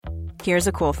Here's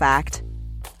a cool fact.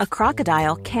 A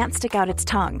crocodile can't stick out its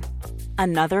tongue.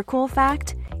 Another cool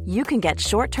fact, you can get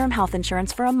short-term health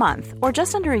insurance for a month or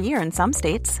just under a year in some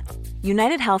states.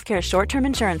 United Healthcare short-term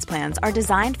insurance plans are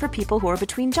designed for people who are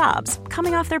between jobs,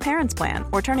 coming off their parents' plan,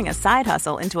 or turning a side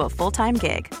hustle into a full-time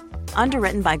gig.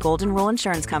 Underwritten by Golden Rule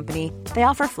Insurance Company, they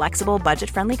offer flexible,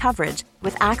 budget-friendly coverage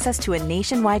with access to a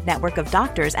nationwide network of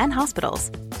doctors and hospitals.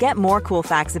 Get more cool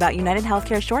facts about United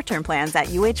Healthcare short-term plans at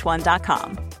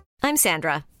uh1.com. I'm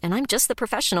Sandra, and I'm just the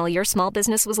professional your small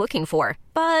business was looking for.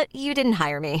 But you didn't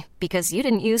hire me because you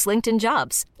didn't use LinkedIn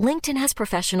Jobs. LinkedIn has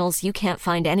professionals you can't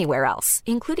find anywhere else,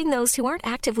 including those who aren't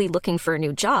actively looking for a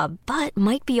new job, but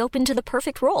might be open to the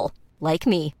perfect role, like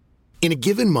me. In a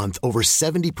given month, over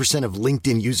 70% of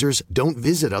LinkedIn users don't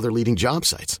visit other leading job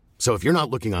sites. So if you're not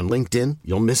looking on LinkedIn,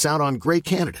 you'll miss out on great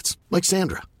candidates like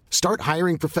Sandra. Start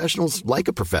hiring professionals like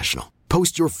a professional.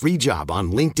 Post your free job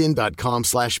on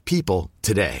linkedin.com/people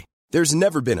today. There's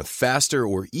never been a faster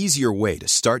or easier way to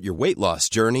start your weight loss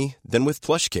journey than with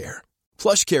PlushCare.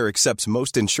 PlushCare accepts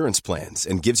most insurance plans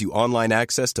and gives you online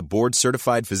access to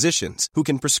board-certified physicians who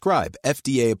can prescribe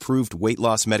FDA-approved weight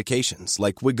loss medications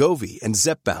like Wegovy and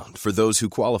Zepbound for those who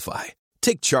qualify.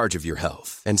 Take charge of your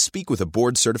health and speak with a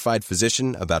board-certified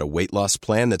physician about a weight loss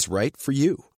plan that's right for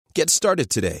you. Get started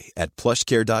today at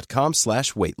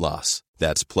plushcare.com/weight loss.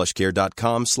 That's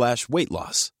plushcare.com/weight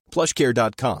loss.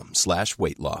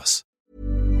 plushcare.com/weight loss.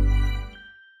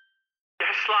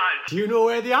 Do you know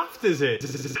where the afters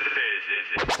is?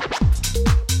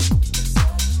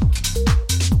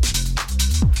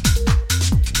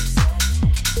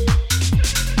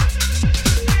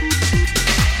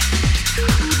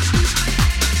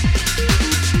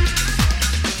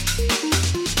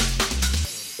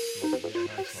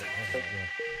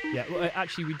 Yeah, well,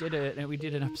 actually, we did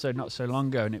an episode not so long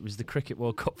ago, and it was the Cricket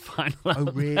World Cup final. Oh,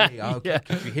 really? Oh, yeah.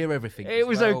 Did you hear everything? It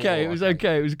was okay. It was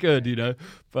okay. It was good, you know.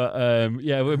 But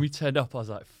yeah, when we turned up, I was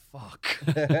like, "Fuck."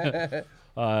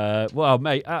 Well,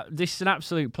 mate, this is an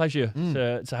absolute pleasure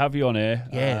to have you on here.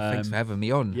 Yeah, thanks for having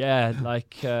me on. Yeah,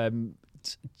 like you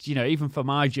know, even for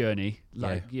my journey,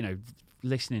 like you know,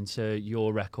 listening to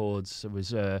your records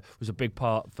was a big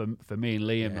part for me and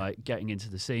Liam, like getting into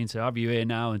the scene. So have you here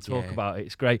now and talk about it.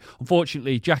 It's great.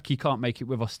 Unfortunately, Jackie can't make it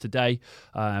with us today,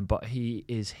 but he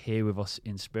is here with us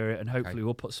in spirit, and hopefully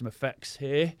we'll put some effects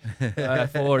here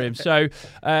for him. So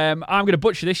I'm going to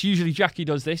butcher this. Usually Jackie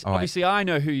does this. All Obviously, I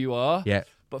know who you are. Yeah.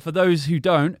 But for those who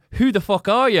don't, who the fuck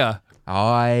are you?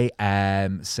 I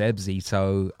am Seb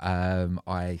Zito.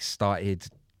 I started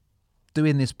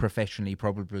doing this professionally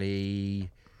probably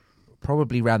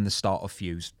around the start of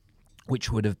Fuse,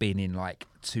 which would have been in like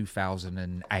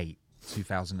 2008,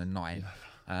 2009.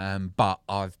 But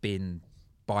I've been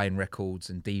buying records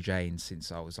and DJing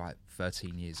since I was like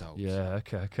 13 years old. Yeah,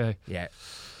 okay. Yeah.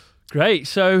 Great.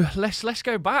 So let's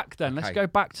go back then. Okay. Let's go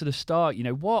back to the start. You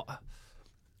know, what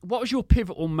was your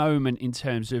pivotal moment in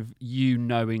terms of you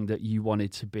knowing that you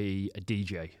wanted to be a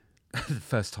DJ? The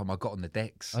first time I got on the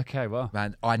decks. Okay, well.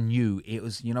 Man, I knew it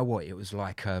was, you know what, it was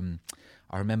like, I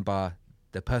remember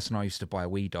the person I used to buy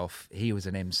weed off, he was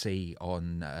an MC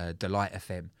on Delight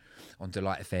FM,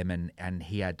 and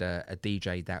he had a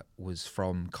DJ that was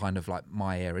from kind of like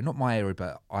my area. Not my area,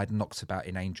 but I'd knocked about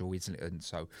in Angel, Islington,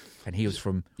 and he was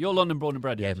from... You're London born and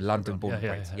bred. Yeah, London born and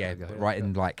bred, right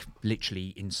in like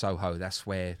literally in Soho. That's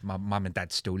where my mum and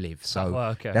dad still live.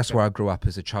 So that's where I grew up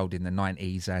as a child in the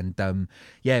 90s. And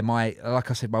like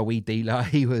I said, my weed dealer,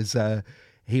 he was an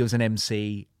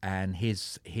MC, and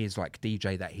his like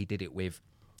DJ that he did it with,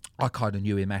 I kind of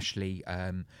knew him actually,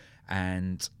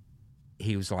 and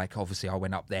he was like, obviously I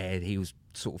went up there, he was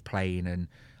sort of playing, and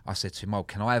I said to him, "Oh,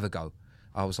 can I ever go?"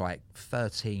 I was like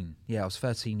 13. Yeah, I was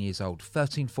 13 years old,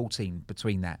 13, 14,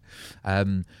 between that.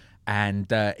 And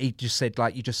he just said,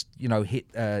 like, you just got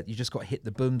to hit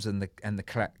the booms and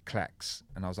the clacks.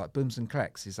 And I was like, booms and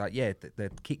clacks? He's like, yeah, the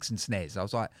kicks and snares. I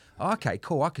was like, oh, okay,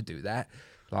 cool, I could do that.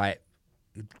 Like,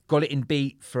 got it in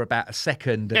beat for about a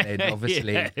second, and then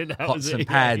obviously pots and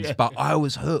pans. But I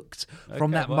was hooked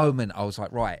from that moment. I was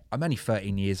like, right, I'm only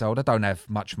 13 years old. I don't have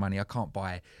much money. I can't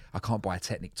buy a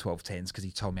Technic 1210s because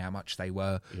he told me how much they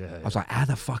were. I was like, how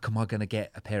the fuck am I going to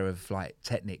get a pair of like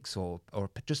Technics or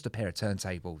just a pair of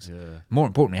turntables? More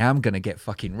importantly, how I'm going to get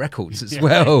fucking records as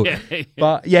well.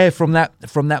 But yeah, from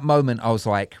that moment, I was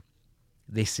like,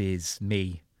 this is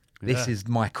me. This is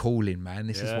my calling, man.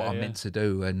 This is what I'm meant to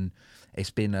do. And it's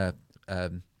been a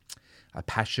a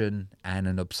passion and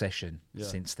an obsession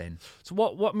since then. So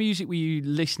what music were you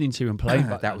listening to and playing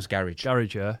back That then? was garage.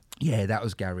 Garage, yeah? Yeah, that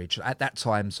was garage. At that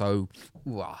time, so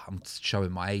I'm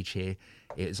showing my age here,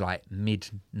 it was like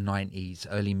mid-90s,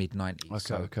 early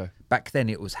mid-90s. Okay. Back then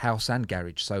it was house and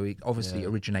garage, so it obviously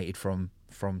originated from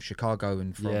Chicago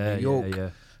and from New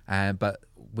York. But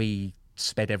we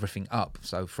sped everything up,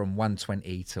 so from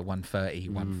 120 to 130,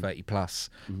 130 plus.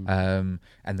 And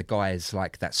the guys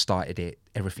like that started it,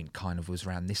 everything kind of was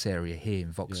around this area here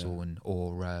in Vauxhall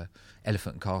or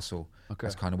Elephant and Castle.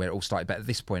 That's kind of where it all started. But at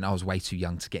this point I was way too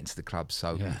young to get into the club,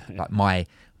 so like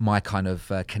my kind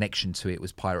of connection to it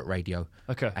was pirate radio.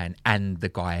 And the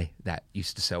guy that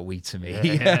used to sell weed to me.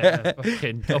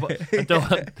 Fucking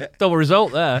double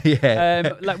result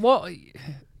there. Like what,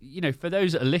 you know, for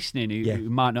those that are listening who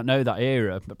might not know that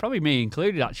era, but probably me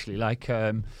included, actually, like,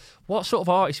 what sort of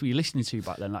artists were you listening to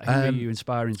back then? Like, who were you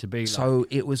inspiring to be? So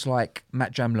it was like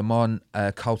Matt Jam Lamont,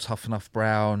 Cole Tough Enough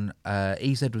Brown,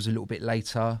 EZ was a little bit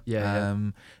later.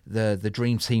 The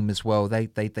Dream Team as well. They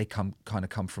come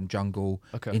from jungle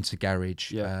into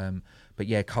garage. But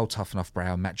yeah, Cole Tough Enough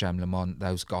Brown, Matt Jam Lamont,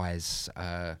 those guys.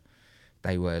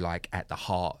 They were like at the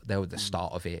heart. They were the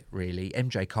start of it, really.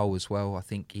 MJ Cole as well. I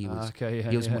think he was.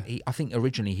 I think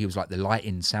originally he was like the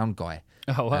lighting sound guy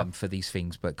for these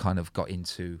things, but kind of got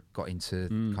into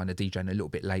kind of DJing a little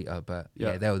bit later. But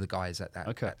they were the guys at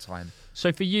that time.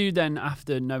 So for you then,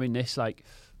 after knowing this, like,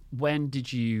 when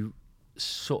did you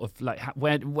sort of like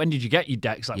when did you get your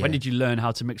decks? Like, when did you learn how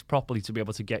to mix properly to be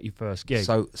able to get your first gig?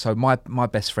 So my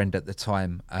best friend at the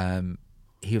time,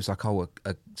 he was like,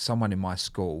 someone in my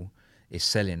school is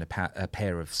selling a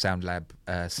pair of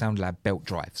SoundLab belt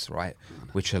drives, right?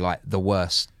 Which are like the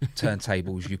worst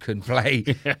turntables you can play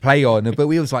on. But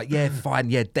we was like, yeah, fine,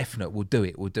 yeah, definite, we'll do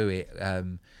it.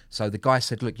 So the guy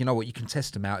said, look, you know what, you can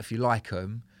test them out. If you like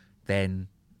them, then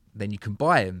you can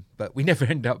buy them. But we never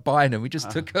ended up buying them. We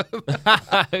just took them.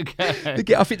 I think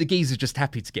the geezer's just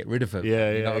happy to get rid of them.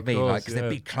 You know what I mean? Course, like, 'cause they're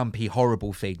big, clumpy,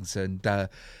 horrible things. And,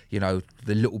 you know,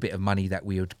 the little bit of money that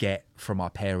we would get from our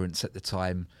parents at the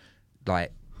time,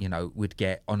 like, you know, we'd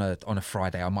get on a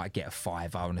Friday, I might get a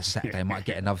 $5. On a Saturday, I might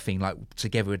get another thing. Like,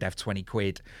 together we'd have 20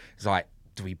 quid. It's like,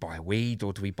 do we buy weed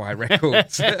or do we buy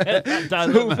records? But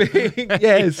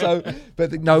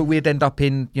no, we'd end up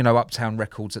in, you know, Uptown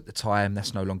Records at the time.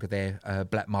 That's no longer there.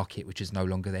 Black Market, which is no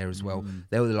longer there as well.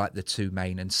 They were like the two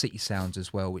main, and City Sounds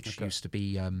as well, which used to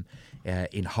be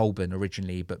in Holborn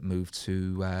originally, but moved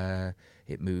to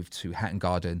Hatton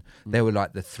Garden. They were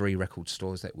like the three record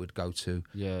stores that we'd go to,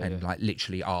 like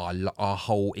literally our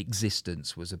whole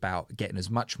existence was about getting as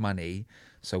much money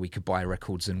so we could buy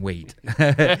records and weed.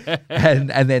 and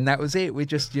then that was it. We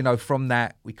just, you know, from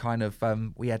that we kind of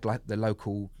we had like the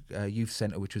local youth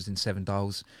centre, which was in Seven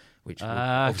Dials, which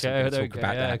obviously we'll talk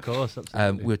about that. Of course,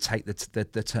 absolutely. We'd take the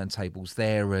turntables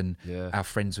there, and our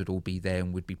friends would all be there,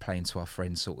 and we'd be playing to our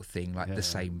friends, sort of thing, like the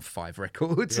same 5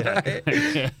 records.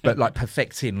 But like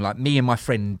perfecting, like me and my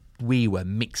friend, we were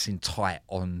mixing tight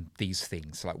on these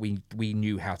things. Like we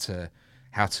knew how to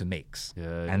mix,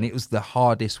 and it was the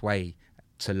hardest way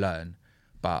to learn.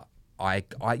 But I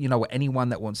you know, anyone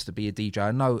that wants to be a DJ,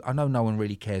 I know no one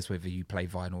really cares whether you play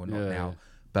vinyl or not now.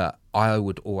 But I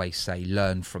would always say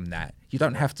learn from that. You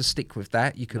don't have to stick with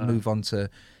that. You can move on to,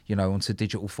 you know, onto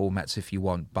digital formats if you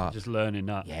want. But just learning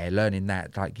that. Yeah, learning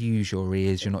that. Like, use your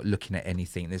ears. You're not looking at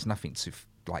anything. There's nothing to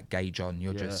like gauge on.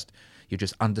 You're just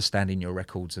understanding your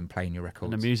records and playing your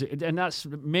records. And the music. And that's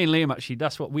me and Liam, actually,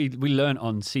 that's what we learned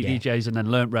on CDJs and then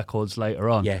learnt records later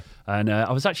on. Yeah. And I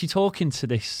was actually talking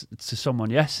to someone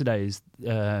yesterday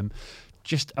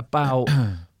just about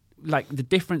like the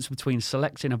difference between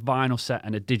selecting a vinyl set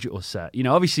and a digital set. You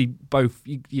know, obviously both,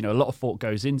 you know, a lot of thought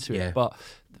goes into it, but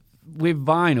with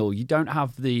vinyl, you don't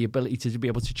have the ability to be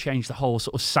able to change the whole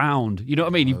sort of sound. You know what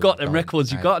I mean? You've got them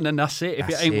records, you've got, and then that's it. If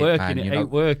it ain't working, it ain't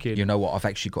working. You know what? I've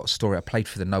actually got a story. I played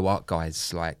for the No Art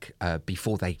guys, like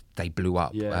before they blew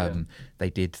up. They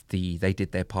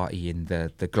did their party in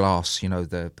the Glass. You know, I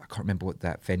can't remember what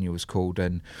that venue was called,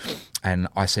 and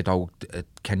I said,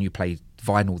 can you play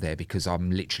vinyl there, because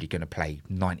I'm literally going to play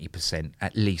 90%,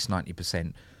 at least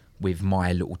 90%. With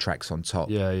my little tracks on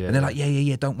top. And they're like,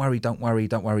 yeah, don't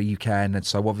worry, you can. And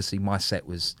so obviously my set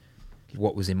was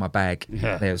what was in my bag.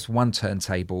 There was one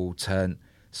turntable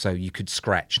so you could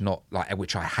scratch, not like,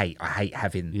 which I hate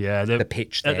having the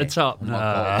pitch there at the top. Oh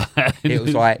my God. It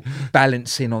was like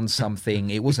balancing on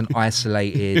something. It wasn't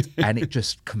isolated, and it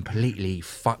just completely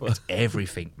fucked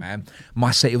everything, man. My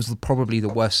set, it was probably the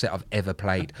worst set I've ever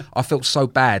played. I felt so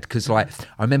bad because, like,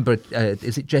 I remember,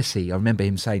 is it Jesse? I remember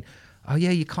him saying, oh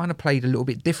yeah, you kind of played a little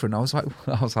bit different. I was like,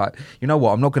 you know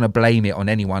what? I'm not going to blame it on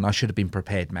anyone. I should have been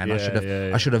prepared, man. I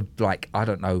should have like, I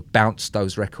don't know, bounced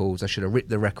those records. I should have ripped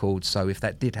the records. So if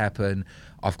that did happen,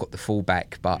 I've got the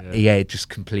fallback. But it just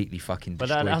completely fucking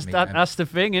destroyed me. But that's the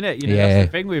thing, isn't it? You know, that's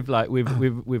the thing with like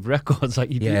with records.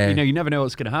 Like you know, you never know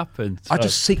what's going to happen. So. I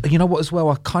just see, you know what, as well.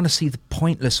 I kind of see the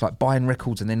pointless like buying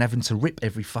records and then having to rip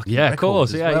every fucking record. Of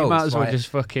course. You might as well just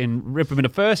fucking rip them in the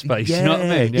first place. You know what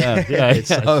I mean?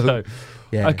 Yeah.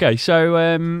 Okay,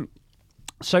 so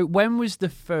when was the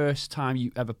first time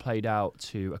you ever played out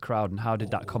to a crowd, and how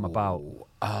did that come about?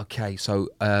 Okay, so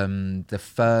the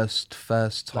first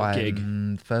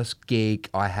gig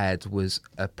I had was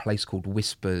a place called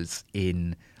Whispers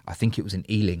in, I think it was in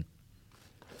Ealing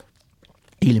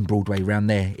Broadway, around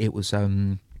there. It was a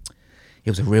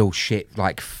real shit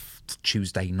like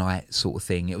Tuesday night sort of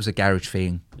thing. It was a garage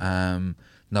thing.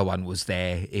 No one was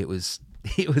there. It was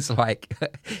like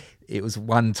it was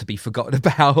one to be forgotten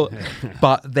about.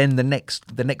 But then the next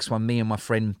one, me and my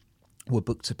friend were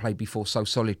booked to play before So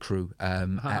Solid Crew at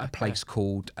a place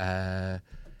called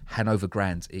Hanover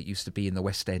Grand. It used to be in the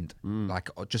West End, like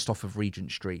just off of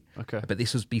Regent Street. Okay, but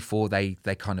this was before they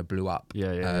kind of blew up.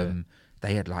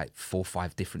 They had like 4 or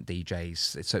 5 different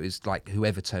DJs, so it was like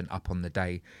whoever turned up on the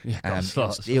day.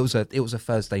 It was a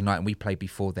Thursday night, and we played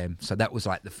before them, so that was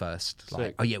like the first.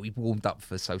 Like, oh yeah, we warmed up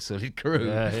for So Solid Crew.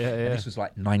 This was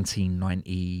like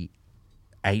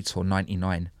 1998 or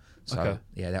 99. So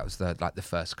that was the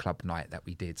first club night that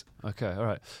we did. Okay, all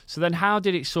right. So then, how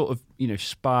did it sort of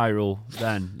spiral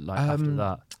then? Like after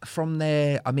that, from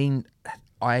there, I mean,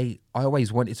 I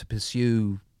always wanted to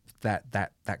pursue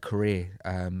that career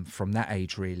from that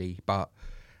age, really, but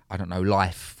I don't know,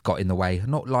 life got in the way.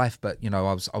 Not life, but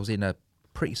I was in a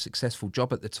pretty successful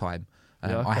job at the time.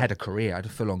 I had a career. I had a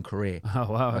full-on career.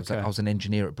 Oh wow! I was an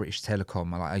engineer at British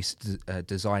Telecom. I used to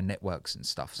design networks and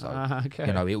stuff. So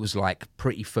it was like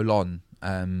pretty full-on.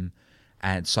 And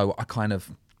so I kind of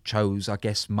chose, I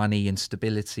guess, money and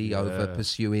stability over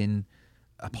pursuing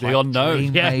a the unknown.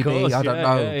 Dream, maybe. Of course. I don't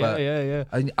know, but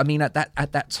I mean, at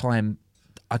that time,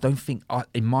 I don't think,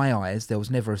 in my eyes, there was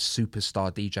never a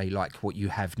superstar DJ like what you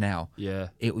have now. Yeah,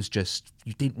 it was just,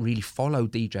 you didn't really follow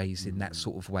DJs in that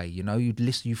sort of way. You'd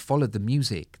listen, you followed the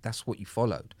music. That's what you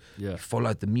followed. Yeah, you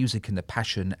followed the music and the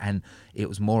passion, and it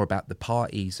was more about the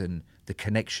parties and the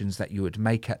connections that you would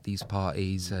make at these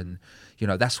parties, and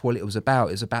that's what it was about.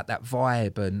 It was about that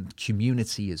vibe and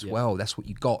community as well. That's what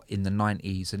you got in the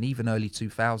 90s and even early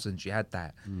 2000s. You had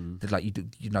that. Like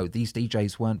these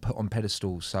DJs weren't put on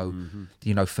pedestals. So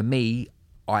for me,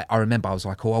 I remember I was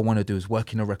like, all I want to do is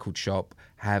work in a record shop,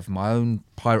 have my own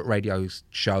pirate radio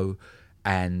show,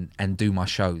 and do my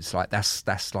shows. Like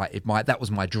that's like that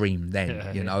was my dream then.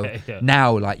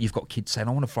 Now, like, you've got kids saying,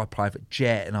 I want to fly a private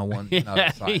jet, and I want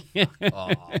it's like,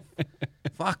 oh,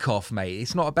 fuck off, mate.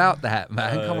 It's not about that,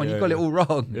 man. Come on, you got it all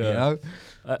wrong.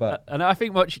 But and I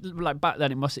think much like back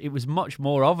then it was much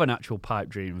more of an actual pipe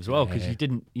dream as well, because you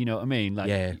didn't, what I mean,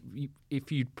 like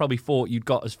if you probably thought you'd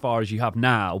got as far as you have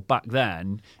now, back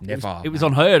then never. It was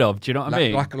unheard of. Do you know what I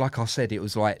mean? Like I said, it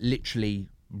was like literally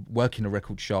work in a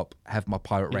record shop, have my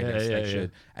pirate radio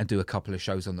station, and do a couple of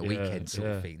shows on the weekend sort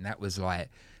of thing. That was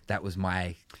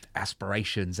my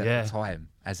aspirations at the time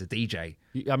as a DJ.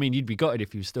 I mean, you'd be gutted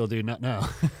if you were still doing that now.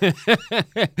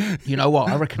 You know what?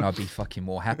 I reckon I'd be fucking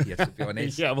more happier, to be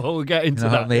honest. Yeah, well, we'll get into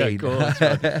that. Yeah, of course.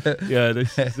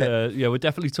 This is, we'll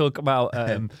definitely talk about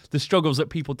the struggles that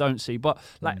people don't see. But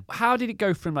like, how did it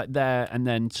go from like there and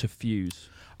then to Fuse?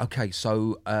 Okay,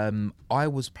 so I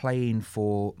was playing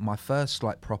for my first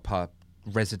like proper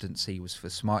residency was for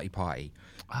Smarty Party.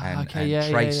 And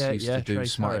Trace used to do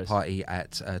Trace Smarty Harris. Party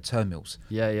at Turnmills.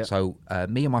 Yeah. So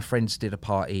me and my friends did a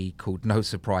party called No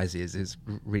Surprises. It's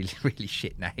really, really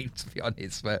shit name, to be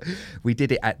honest. But we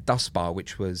did it at Dust Bar,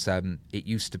 which was, it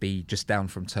used to be just down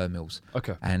from Turnmills.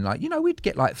 Okay. And like, we'd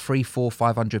get like 300, 400,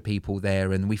 500 people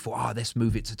there. And we thought, let's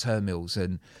move it to Turnmills.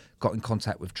 And got in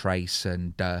contact with Trace,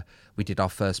 and we did our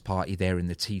first party there in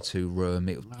the T2 room.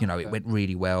 It went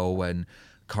really well, and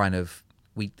kind of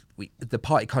the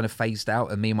party kind of phased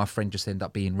out, and me and my friend just ended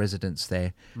up being residents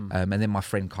there. And then my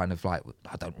friend kind of like,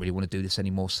 I don't really want to do this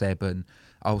anymore, Seb, and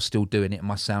I was still doing it, and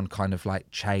my sound kind of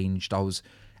like changed. I was,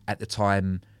 at the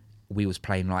time, we was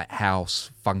playing like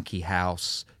house, funky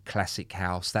house, classic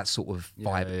house, that sort of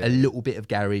vibe, a little bit of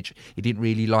garage. He didn't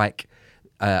really like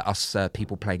us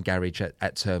people playing garage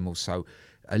at Turnmills, so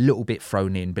a little bit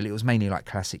thrown in, but it was mainly like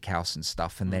classic house and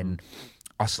stuff. And then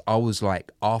I was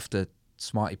like, after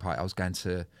Smarty Party, I was going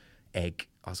to Egg,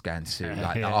 I was going to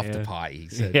like after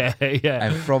parties, and,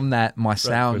 and from that my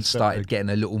sound started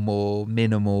getting a little more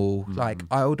minimal. Like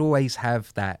I would always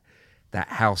have that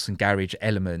house and garage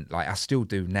element. Like I still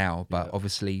do now, but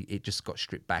obviously it just got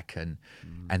stripped back, and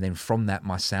then from that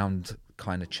my sound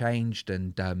kind of changed,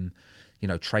 and you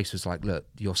know, Trace was like, look,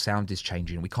 your sound is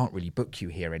changing, we can't really book you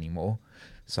here anymore.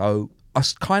 So I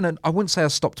wouldn't say I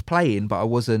stopped playing, but I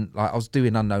wasn't, like, I was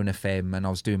doing Unknown FM and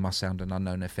I was doing my sound on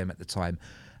Unknown FM at the time,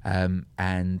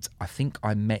 and I think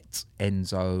I met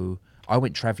Enzo. I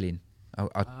went travelling.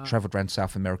 I travelled around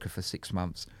South America for 6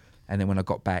 months, and then when I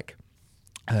got back,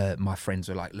 my friends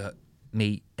were like, look,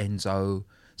 meet Enzo.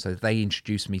 So they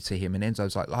introduced me to him, and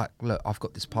Enzo's like, look, I've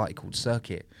got this party called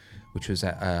Circuit, which was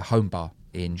at a home bar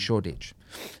in Shoreditch.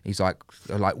 He's like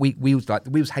we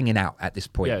was hanging out at this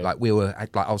point. Like we were,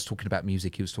 like I was talking about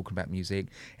music, he was talking about music,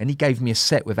 and he gave me a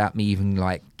set without me even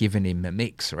like giving him a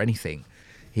mix or anything.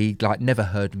 He like never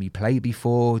heard me play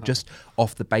before, just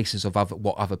off the basis of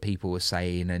what other people were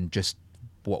saying and just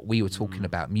what we were talking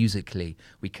about musically.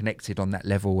 We connected on that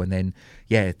level, and then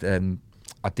I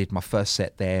did my first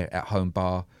set there at home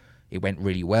bar. It went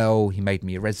really well. He made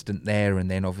me a resident there, and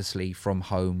then obviously from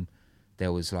home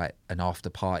there was like an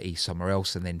after party somewhere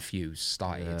else, and then Fuse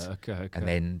started. Okay.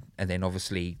 And then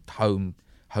obviously home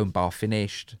bar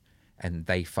finished, and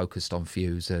they focused on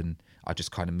Fuse, and I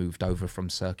just kind of moved over from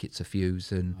Circuit to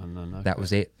Fuse, and that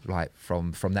was it. Like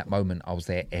from that moment, I was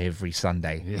there every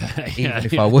Sunday, even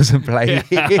if I wasn't playing.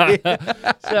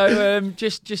 So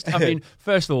just I mean,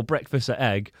 first of all, breakfast at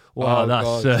Egg. Wow,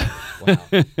 wow.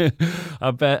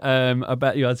 I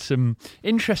bet you had some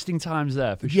interesting times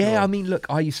there for sure. Yeah, I mean, look,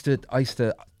 I used to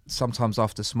sometimes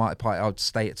after Smarty Party, I'd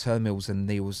stay at Turnmills, and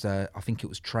there was I think it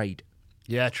was Trade.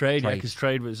 Yeah, Trade. Yeah, because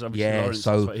Trade was obviously Lawrence,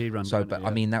 that's what he ran.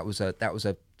 I mean, that was a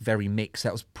very mixed.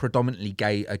 That was predominantly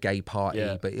a gay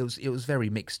party, but it was very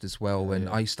mixed as well. And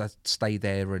I used to stay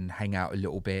there and hang out a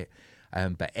little bit.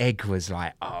 But Egg was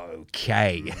like,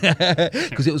 okay,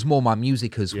 because it was more my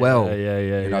music as well.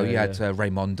 You know, you had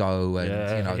Raymondo, and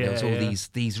there was all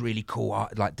these really cool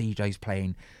like DJs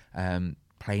playing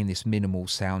this minimal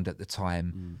sound at the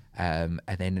time, and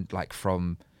then like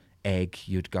from Egg,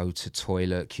 you'd go to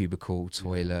Cubicle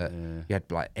Toilet. You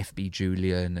had like FB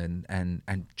Julian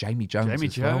and Jamie Jones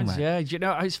as well, man. Yeah. You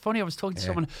know, it's funny. I was talking to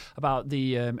someone about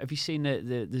the. Have you seen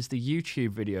there's the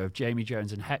YouTube video of Jamie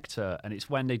Jones and Hector, and it's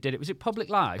when they did it. Was it Public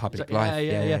Live? Public Live.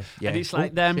 Yeah. And it's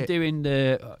like them doing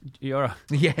the. You're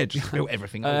just built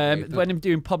everything. When them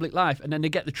doing Public Live, and then they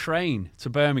get the train to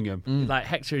Birmingham, like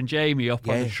Hector and Jamie up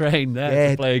on the train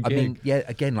there to play a gig. I mean,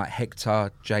 again, like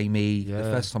Hector, Jamie. The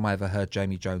first time I ever heard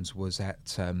Jamie Jones was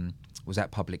at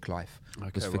Public Life.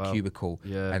 It was for Cubicle,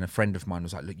 and a friend of mine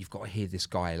was like, look, you've got to hear this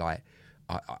guy. Like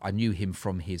I knew him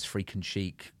from his Freak and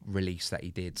Chic release that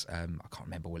he did. I can't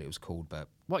remember what it was called, but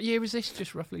what year was this?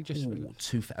 Just roughly,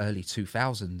 early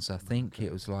 2000s, I think.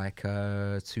 It was like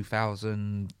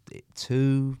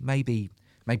 2002, maybe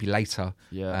later.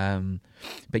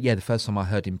 But yeah, the first time I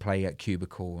heard him play at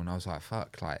Cubicle, and I was like,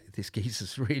 fuck, like this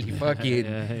geezer's really fucking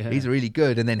he's really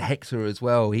good. And then Hector as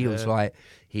well, he was like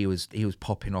he was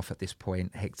popping off at this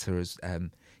point. Hector is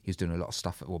he was doing a lot of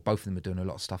stuff both of them are doing a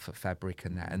lot of stuff at Fabric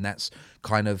and that's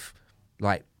kind of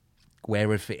like where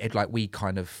we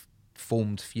kind of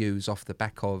formed Fuse off the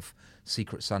back of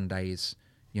Secret Sundays,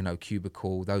 you know,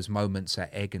 Cubicle, those moments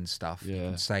at Egg and stuff. You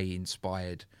can say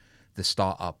inspired the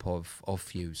start-up of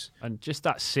Fuse. And just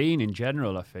that scene in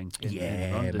general, I think.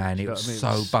 In London, man, it was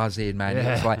so buzzing, man. It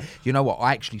was like, you know what,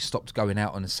 I actually stopped going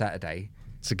out on a Saturday.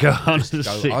 To go on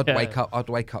I'd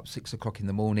wake up 6 o'clock in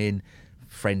the morning.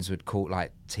 Friends would call,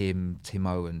 like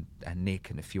Timo and Nick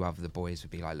and a few other the boys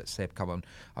would be like, look, Seb, come on,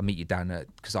 I'll meet you down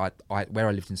at, because I where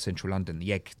I lived in central London,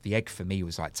 the egg for me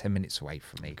was like 10 minutes away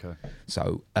from me. Okay.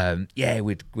 So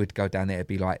we'd go down there, it'd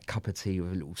be like a cup of tea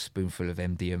with a little spoonful of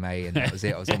MDMA, and that was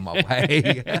it. I was on my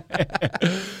way.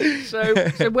 So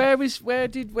where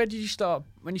did you start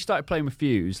when you started playing with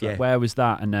Fuse? Like, where was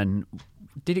that, and then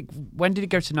when did it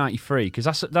go to 93? Because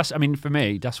that's I mean, for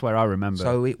me, that's where I remember.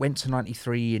 So it went to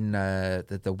 93 in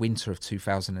the winter of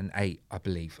 2008, I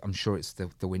believe. I'm sure it's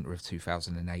the winter of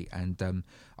 2008, and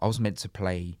I was meant to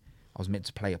play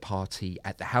a party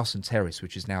at the House and Terrace,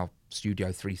 which is now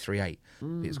Studio 338.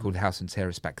 It was called the House and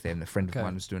Terrace back then. A friend of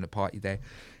mine was doing a party there,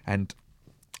 and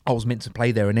I was meant to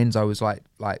play there. And Enzo was like,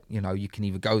 you know, you can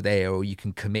either go there or you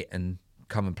can commit and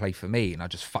come and play for me. And I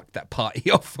just fucked that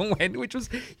party off and went, which was,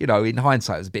 you know, in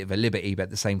hindsight, it was a bit of a liberty, but at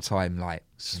the same time, like,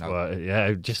 you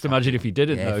know, just imagine if you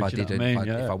didn't. If I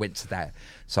went to that.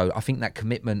 So I think that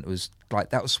commitment was like,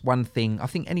 that was one thing. I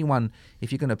think anyone,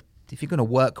 if you're gonna if you're going to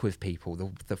work with people,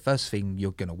 the first thing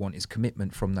you're going to want is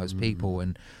commitment from those people,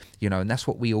 and and that's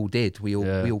what we all did. We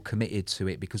all committed to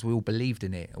it because we all believed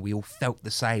in it, and we all felt the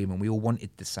same, and we all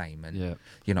wanted the same, and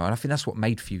and I think that's what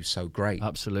made Fuse so great.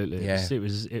 Absolutely,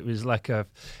 it was like a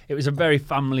very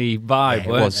family vibe.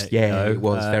 It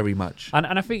was very much. And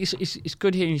I think it's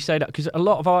good hearing you say that, because a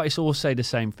lot of artists all say the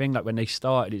same thing. Like when they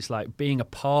started, it's like being a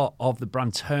part of the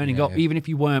brand, turning up, even if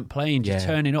you weren't playing, just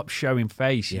turning up, showing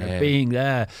face, being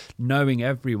there, knowing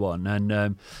everyone.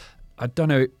 And I don't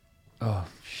know. Oh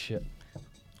shit!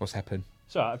 What's happened?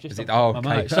 Sorry, I've just.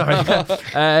 Okay. Sorry.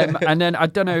 And then I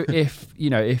don't know if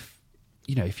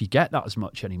you get that as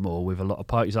much anymore with a lot of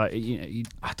parties. Like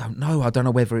I don't know. I don't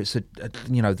know whether it's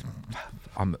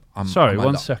I'm sorry.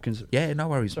 1 second. Yeah, no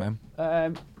worries, man.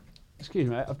 Excuse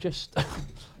me, I've just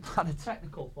had a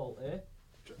technical fault here.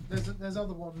 There's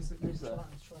other ones that you try on.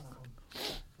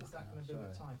 Is that going to be a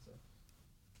bit tighter?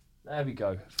 There we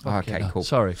go. Okay, cool.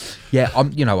 Sorry. Yeah,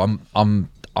 I'm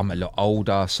a lot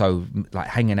older, so like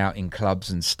hanging out in clubs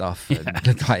and stuff, and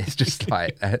like, it's just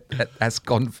like that's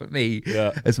gone for me.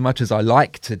 Yeah. As much as I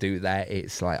like to do that,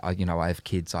 it's like I have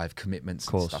kids, I have commitments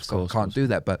and stuff, so I can't do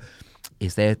that. But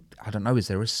is there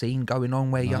a scene going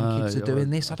on where young kids are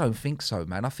doing this? I don't think so,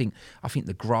 man. I think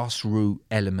the grassroots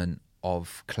element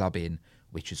of clubbing,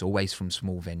 which is always from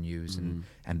small venues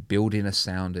and building a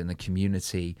sound and a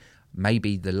community.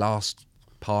 Maybe the last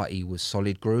party was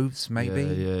Solid Grooves,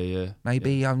 maybe.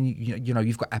 Maybe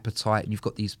you've got Appetite and you've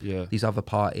got these other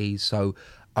parties. So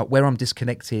where I'm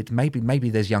disconnected, maybe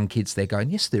there's young kids there going,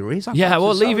 yes, there is.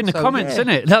 Leave in the comments, isn't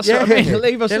it? That's what I mean.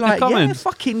 Leave us in the comments.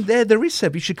 Yeah, fucking there is,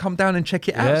 Seb. You should come down and check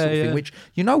it out. Thing, which,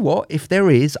 you know what? If there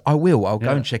is, I will. I'll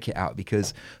go and check it out,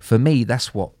 because for me,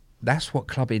 that's what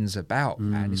clubbing's about,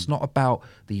 man. It's not about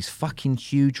these fucking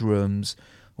huge rooms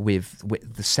with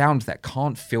the sound that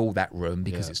can't fill that room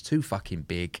because it's too fucking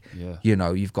big.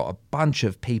 You've got a bunch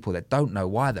of people that don't know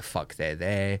why the fuck they're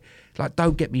there. Like,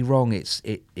 don't get me wrong,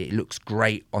 it looks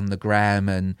great on the gram,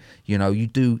 and you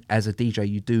do, as a DJ,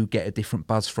 you do get a different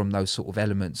buzz from those sort of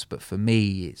elements, but for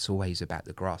me it's always about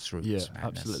the grassroots, man.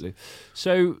 Absolutely.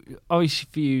 So obviously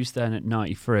Fuse then at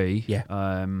 93.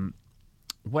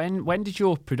 When did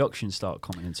your production start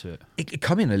coming into it? It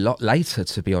come in a lot later,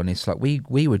 to be honest. Like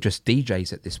we were just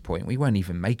DJs at this point. We weren't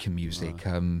even making music.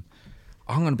 I'm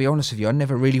going to be honest with you. I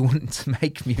never really wanted to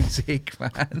make music,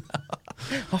 man.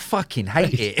 I fucking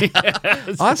hate it.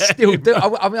 I still do.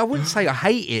 I mean, I wouldn't say I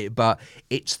hate it, but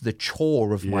it's the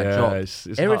chore of my job. It's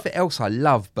everything else I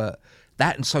love, but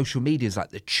that and social media is like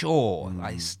the chore.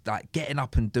 Like getting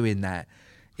up and doing that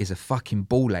is a fucking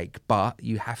ball ache, but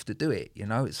you have to do it.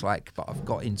 It's like, but I've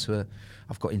got into it.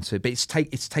 But it's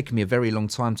taken me a very long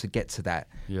time to get to that,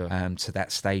 to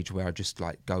that stage where I just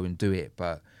like go and do it.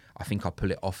 But I think I pull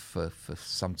it off for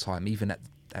some time. Even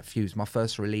at Fuse, my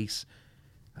first release,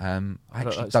 I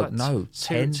actually don't know.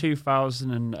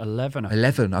 2011.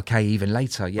 11, okay, even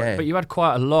later, yeah. But you had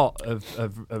quite a lot of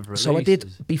releases. So I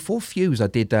did, before Fuse, I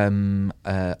did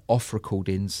off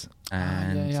recordings.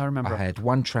 And I remember. I had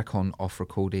one track on off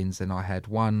recordings, and I had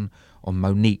one on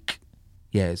Monique.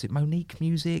 Yeah, is it Monique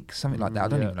Music? Something like that. I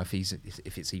don't even know if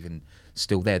it's even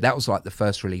still there. That was like the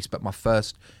first release, but my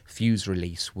first Fuse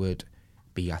release would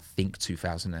be, I think,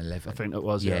 2011. I think it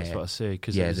was, that's what I see.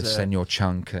 The Senor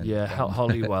Chunk. And,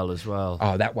 Hollywell as well.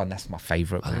 Oh, that one, that's my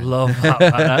favourite. I love that,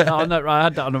 man. I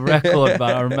had that on a record,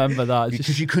 man. I remember that.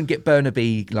 Because you couldn't get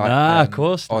Burnaby of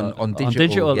course not. on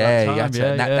digital.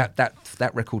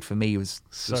 That record for me was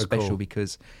so special cool.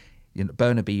 because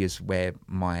Burnaby is where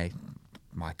my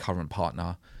current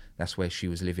partner, that's where she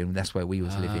was living. That's where we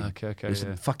was living. Okay, it was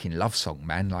a fucking love song,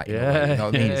 man. Like, you know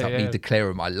what I mean? It's like me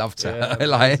declaring my love to her.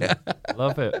 Like,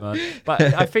 love it, man. But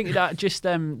I think that just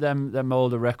them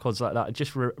older records like that,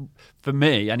 just for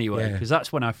me anyway, because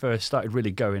that's when I first started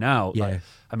really going out. Like,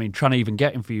 I mean, trying to even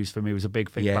get infused for me was a big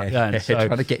thing back then. So,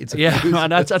 trying to get into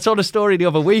man, I told a story the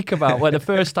other week about where the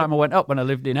first time I went up when I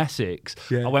lived in Essex,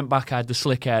 I went back, I had the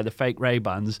slick hair, the fake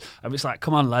Ray-Bans, and it's like,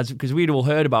 come on, lads, because we'd all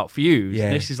heard about Fuse.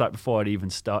 And this is like before I'd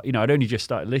even start. I'd only just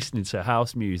started listening to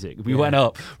house music. We went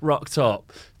up, rocked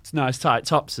up, it's nice tight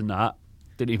tops and that.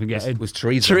 Didn't even get in. Was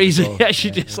Teresa. Teresa,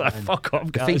 she just like, fuck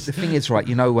off, guys. The thing is, right,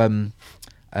 in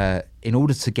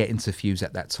order to get into Fuse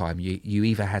at that time, you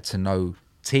either had to know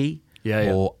T,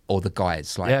 or the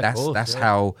guys. Like that's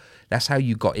how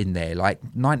you got in there. Like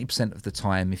 90% of the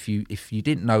time, if you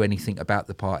didn't know anything about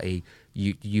the party,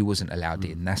 you wasn't allowed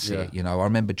in. That's it. I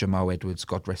remember Jamal Edwards,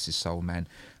 God rest his soul, man.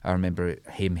 I remember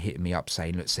him hitting me up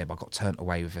saying, "Look, Seb, I got turned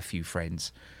away with a few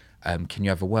friends. Can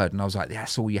you have a word?" And I was like,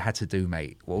 that's all you had to do,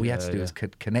 mate. All you had to do was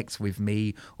connect with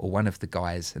me or one of the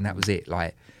guys, and that was it.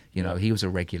 Like, You know, he was a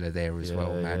regular there as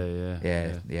well, man.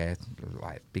 Yeah.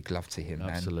 Like, big love to him, man.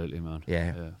 Absolutely, man.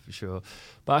 Yeah, for sure.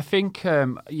 But I think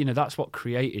you know, that's what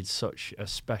created such a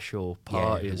special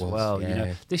party as well. You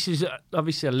know, this is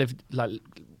obviously I lived like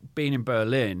being in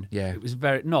Berlin. Yeah, it was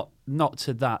very not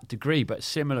to that degree, but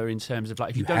similar in terms of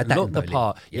like if you don't look the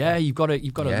part, you've got to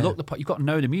look the part. You've got to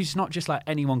know the music. It's not just like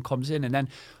anyone comes in and then.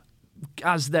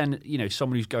 As then, you know,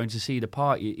 someone who's going to see the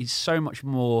party, it's so much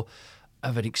more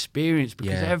of an experience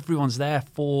because everyone's there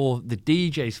for the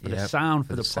DJs, for the sound,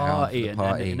 for the party,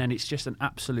 and then it's just an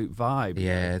absolute vibe.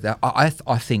 Yeah, I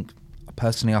think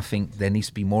personally, I think there needs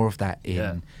to be more of that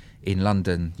in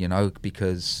London. You know,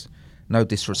 because no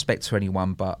disrespect to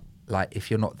anyone, but like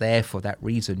if you're not there for that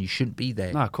reason, you shouldn't be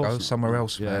there. No, of course go not. somewhere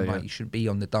else, man. Like you shouldn't be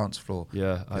on the dance floor.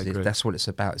 Yeah, I agree. That's what it's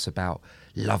about. It's about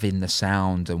loving the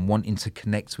sound and wanting to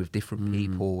connect with different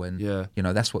people, and you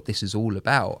know that's what this is all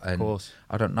about. And of course.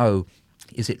 I don't know,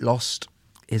 is it lost?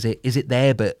 Is it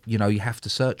there? But you know, you have to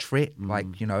search for it.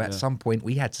 Like you know, at some point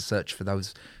we had to search for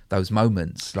those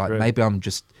moments. Like maybe I'm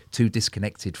just too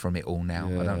disconnected from it all now.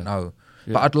 I don't know,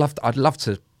 but I'd love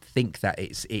to think that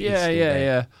it is still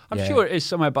there. I'm sure it is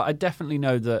somewhere, but I definitely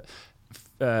know that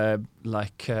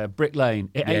Brick Lane,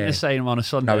 it ain't the same on a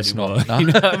Sunday anymore. Not, no. You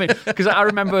know what I mean? Because I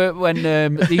remember when they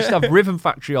used to have Rhythm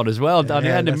Factory on as well down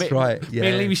the end. That's right. Me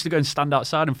and Lee used to go and stand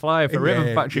outside and fly for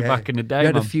Rhythm Factory back in the day. You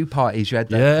had a few parties. You had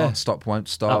that Can't Stop, Won't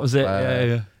Stop. That was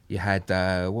it. You had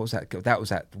what was that? That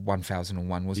was at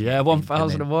 1001, wasn't it? Yeah,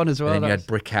 1001 as well. And then you had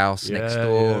Brick House next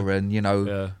door, and you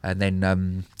know, and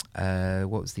then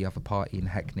what was the other party in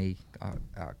Hackney? I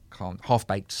can't. Half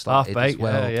Baked started as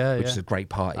well, which is a great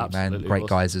party, absolutely, man. Great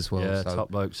guys as well. Yeah, so,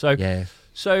 top blokes.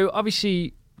 So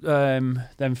obviously,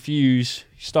 then Fuse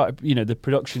started. You know, the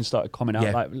production started coming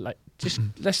out. Like just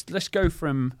let's go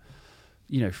from.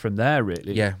 You know, from there,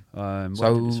 really. Yeah. Where did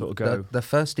it sort of go? The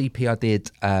first EP I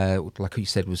did, like you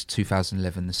said, was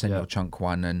 2011, the Send Your Chunk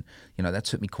one, and you know that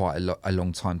took me quite a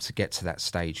long time to get to that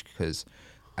stage because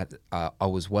I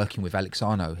was working with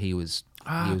Alexano. He was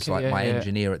my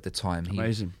engineer at the time.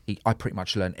 Amazing. I pretty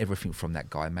much learned everything from that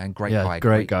guy, man. Great guy.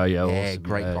 Great guy. Awesome.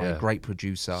 Great guy. Great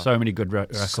producer. So many good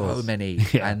records. So many.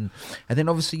 And then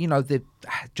obviously, you know,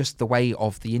 just the way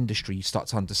of the industry, you start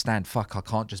to understand, fuck, I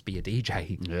can't just be a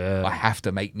DJ. Yeah. I have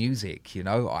to make music, you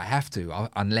know. I have to.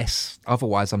 Unless,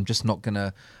 otherwise, I'm not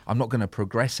gonna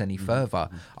progress any further.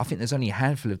 I think there's only a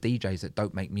handful of DJs that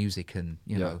don't make music and,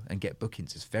 you know, and get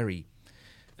bookings. It's very...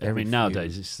 I mean,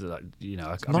 nowadays it's like, you know,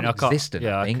 I can't.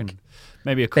 I think.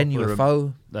 Maybe a couple Then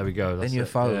UFO. There we go. Then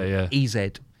UFO.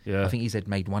 EZ. Yeah. I think EZ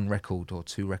made one record or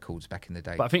two records back in the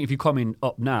day. But I think if you're coming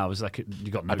up now, it's like you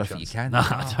got no chance. I don't think you can. No,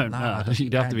 I don't know.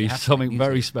 You'd have to be something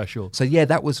very special. So yeah,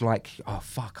 that was like, oh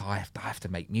fuck, I have to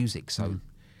make music. So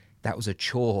that was a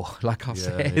chore. Like I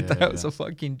said, that was a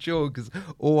fucking chore because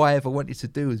all I ever wanted to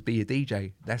do was be a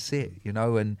DJ. That's it, you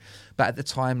know. But at the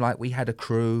time, like we had a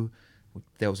crew.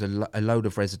 There was a load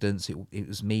of residents. It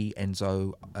was me,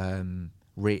 Enzo,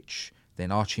 Rich,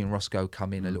 then Archie and Roscoe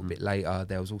come in a little bit later.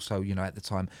 There was also, you know, at the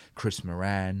time, Chris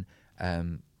Moran,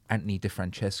 Anthony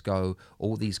DeFrancesco,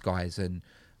 all these guys. And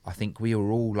I think we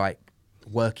were all like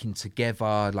working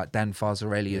together, like Dan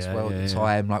Fazzarelli as well at the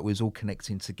time. Like we was all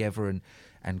connecting together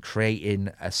and creating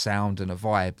a sound and a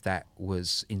vibe that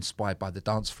was inspired by the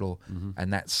dance floor.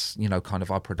 And that's, you know, kind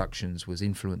of our productions was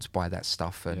influenced by that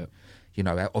stuff. And, you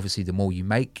know, obviously the more you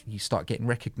make, you start getting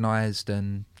recognised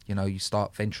and, you know, you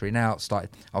start venturing out. I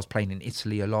was playing in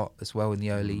Italy a lot as well in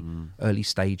the early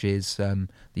stages. The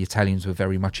Italians were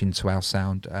very much into our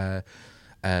sound.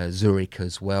 Zurich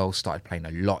as well, started playing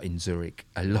a lot in Zurich,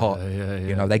 a lot.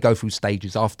 You know, they go through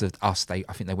stages after us. I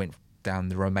think they went down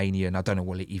the Romania, and I don't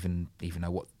know even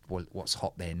know what's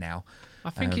hot there now. I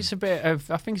think it's a bit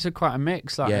of. I think it's quite a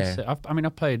mix. Like I said, I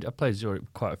played Zurich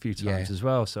quite a few times as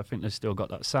well, so I think they've still got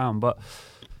that sound. But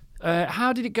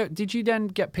how did it go? Did you then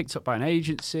get picked up by an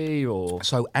agency or?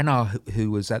 So Anna, who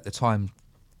was at the time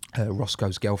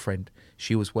Roscoe's girlfriend,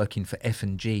 she was working for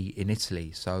F&G in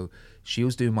Italy, so she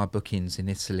was doing my bookings in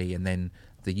Italy, and then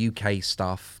the UK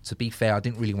stuff. To be fair, I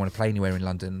didn't really want to play anywhere in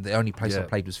London. The only place I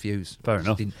played was Fuse. Fair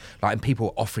enough. And people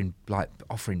were offering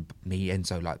me,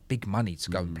 Enzo, like big money to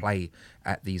go and play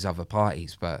at these other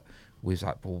parties, but we was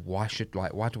like, well, why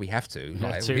do we have to?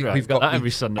 Like, we've got that every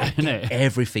Sunday, innit?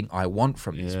 Everything I want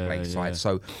from this place, right?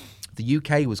 So the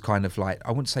UK was kind of like,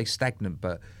 I wouldn't say stagnant,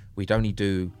 but we'd only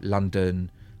do London,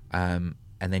 and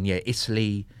then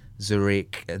Italy,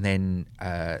 Zurich, and then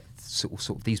sort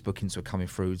of these bookings were coming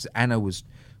through. Anna was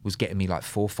was getting me like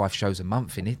 4 or 5 shows a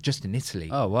month just in Italy.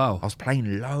 Oh wow! I was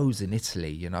playing loads in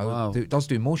Italy. You know, wow. I was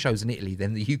doing more shows in Italy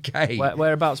than the UK.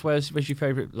 Whereabouts? Where's your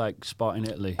favourite like spot in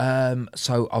Italy?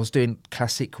 So I was doing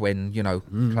classic when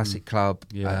classic club.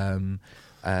 Yeah.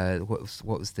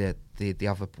 What was the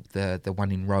other the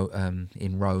one in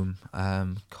Rome?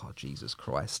 God, Jesus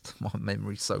Christ, my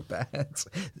memory's so bad.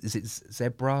 Is it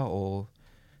Zebra or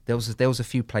there was a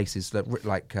few places that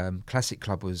like classic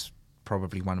club was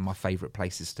probably one of my favourite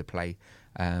places to play.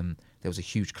 There was a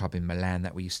huge club in Milan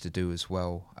that we used to do as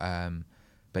well.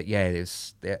 But yeah,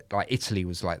 like Italy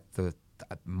was like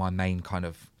my main kind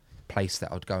of place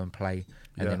that I'd go and play.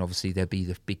 And then obviously there'd be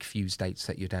the big fuse dates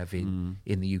that you'd have in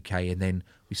the UK, and then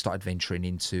we started venturing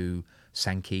into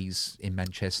Sankey's in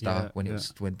Manchester when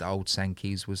the old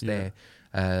Sankey's was there.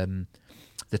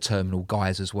 The Terminal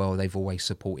guys as well, they've always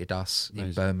supported us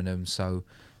in Birmingham. So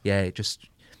yeah,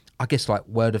 I guess like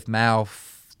word of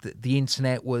mouth. The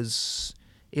internet was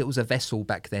a vessel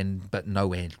back then, but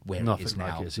nowhere where Nothing it is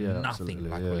now. like Nothing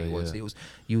like what it was. It was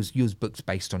you was booked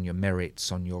based on your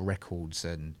merits, on your records,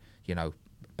 and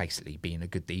basically being a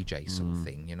good DJ sort of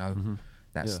thing.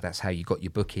 That's how you got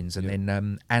your bookings. And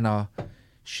then Anna,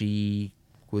 she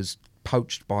was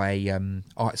poached by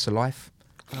Artists of Life.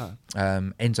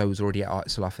 Enzo was already at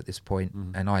Artists of Life at this point,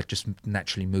 and I just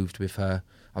naturally moved with her.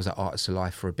 I was at Artists of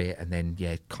Life for a bit, and then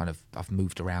I've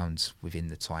moved around within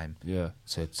the time.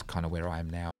 So it's kind of where I am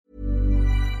now.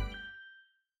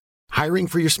 Hiring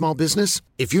for your small business?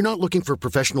 If you're not looking for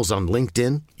professionals on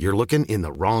LinkedIn, you're looking in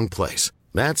the wrong place.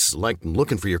 That's like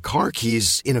looking for your car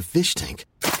keys in a fish tank.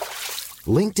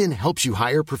 LinkedIn helps you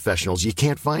hire professionals you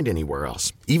can't find anywhere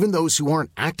else, even those who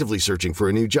aren't actively searching for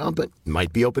a new job but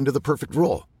might be open to the perfect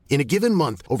role. In a given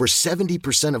month, over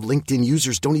 70% of LinkedIn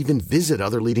users don't even visit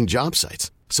other leading job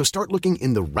sites. So start looking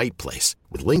in the right place.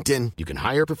 With LinkedIn, you can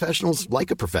hire professionals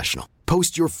like a professional.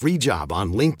 Post your free job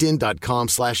on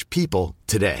linkedin.com/people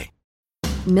today.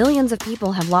 Millions of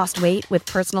people have lost weight with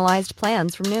personalized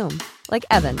plans from Noom. Like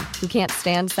Evan, who can't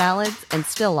stand salads and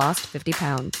still lost 50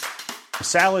 pounds.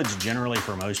 Salads generally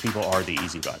for most people are the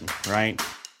easy button, right?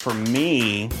 For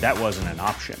me, that wasn't an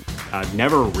option. I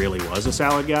never really was a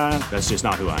salad guy. That's just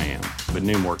not who I am. But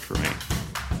Noom worked for me.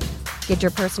 Get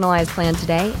your personalized plan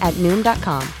today at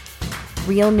Noom.com.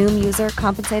 Real Noom user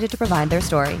compensated to provide their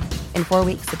story. In 4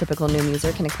 weeks, the typical Noom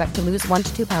user can expect to lose 1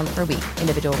 to 2 pounds per week.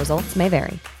 Individual results may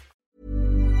vary.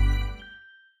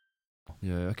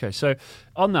 Yeah. Okay. So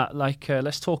on that,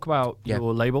 let's talk about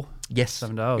your label. Yes.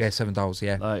 7 Dials. Yeah, 7 Dials.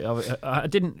 Yeah.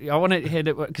 I wanted to hear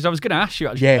that because I was going to ask you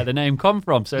actually where the name come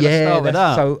from. So let's start with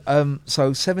that.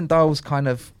 So 7 Dials kind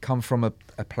of come from a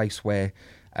place where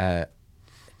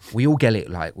we all get it.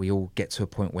 Like we all get to a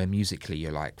point where musically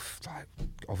you're like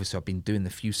obviously I've been doing the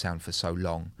Fuse sound for so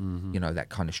long, that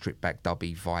kind of stripped back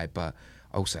dubby vibe, but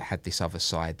I also had this other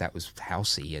side that was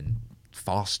housey and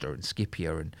faster and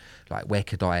skippier, and like where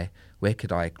could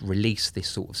I release this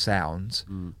sort of sound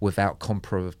without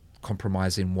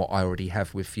compromising what I already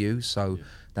have with Fuse. So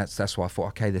that's why I thought,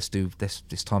 okay, let's do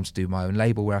this time to do my own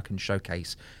label where I can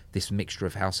showcase this mixture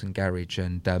of house and garage.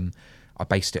 And I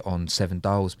based it on 7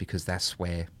 Dials because that's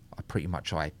where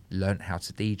I learnt how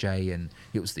to DJ, and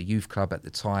it was the youth club at the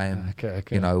time. Okay.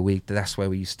 That's where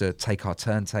we used to take our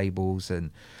turntables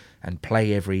and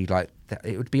play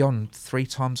it would be on 3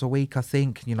 times a week, I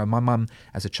think. My mum,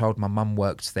 as a child,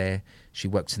 worked there. She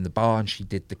worked in the bar and she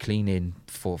did the cleaning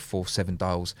for 7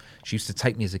 Dials. She used to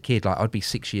take me as a kid, like I'd be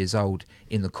 6 years old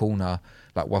in the corner,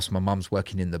 like whilst my mum's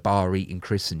working in the bar, eating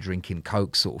crisps and drinking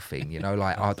Coke sort of thing,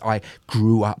 I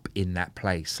grew up in that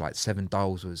place. Like 7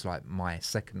 Dials was like my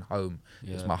second home.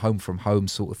 It was my home from home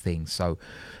sort of thing. So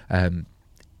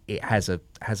it has a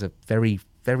very,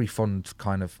 very fond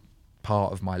kind of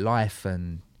part of my life,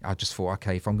 and I just thought,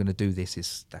 okay, if I'm going to do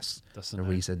this, that's the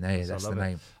reason. There, that's the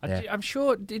name. I'm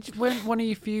sure. When one of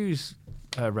your Fuse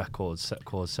records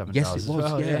called 7 Yes, Dials? it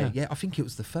was. Well, yeah. I think it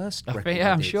was the first record.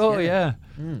 I'm sure. Yeah.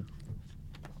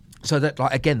 So that,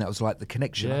 that was like the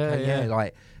connection.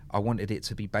 Like I wanted it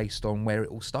to be based on where it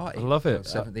all started. I love it.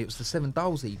 It was the 7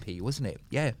 Dials EP, wasn't it?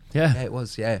 Yeah, it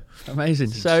was. Yeah,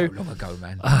 amazing. So long ago,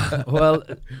 man. Well,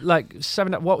 like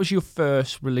 7. What was your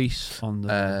first release on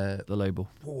the label?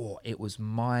 It was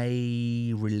my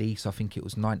release. I think it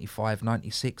was 95,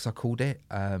 96. I called it.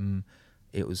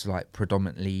 It was like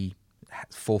predominantly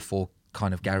 4/4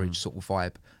 kind of garage sort of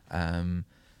vibe.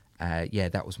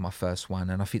 That was my first one,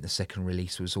 and I think the second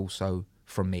release was also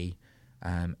from me,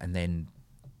 and then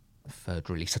third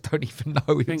release. I don't even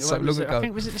know. It's so long ago. I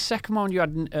think was it the second one you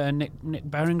had Nick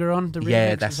Beringer on? The remix,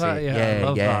 yeah, that's it.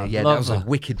 Yeah. That was a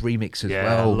wicked remix as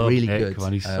well. Really Nick, good.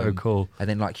 Man, he's so cool. And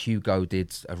then like Hugo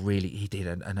did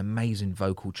an amazing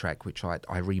vocal track which I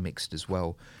remixed as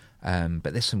well.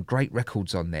 But there's some great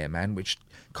records on there, man, which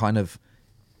kind of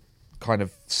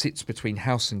sits between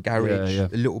house and garage, a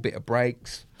little bit of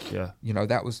breaks. Yeah, you know,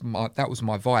 that was my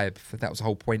vibe. That was the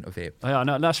whole point of it. Yeah,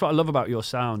 no, that's what I love about your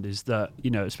sound is that, you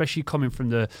know, especially coming from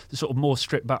the sort of more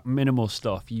stripped back minimal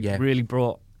stuff, you really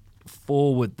brought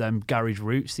forward them garage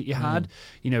roots that you had.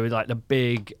 You know, with like the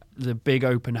big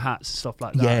open hats and stuff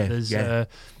like that. Yeah, There's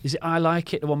is it I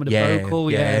Like It, the one with the vocal?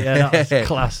 Yeah, that was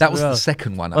class. That was the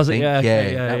second one, I think.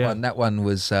 That one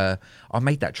was I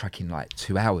made that track in like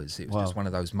 2 hours. It was just one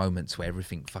of those moments where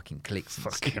everything fucking clicks.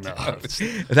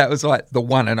 That was like the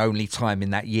one and only time in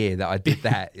that year that I did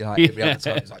that. Like every other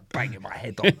time it was like banging my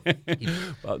head on.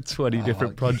 About 20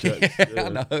 different projects. I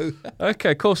know.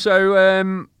 Okay, cool.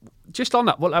 So just on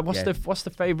that, what's the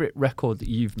favourite record that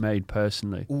you've made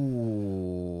personally?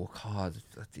 Ooh, God,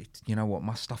 you know what?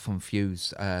 My stuff on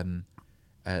Fuse, the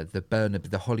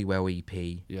Hollywell EP,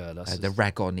 the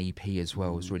Rag On EP as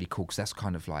well was really cool because that's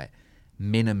kind of like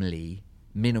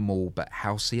minimal but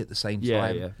housey at the same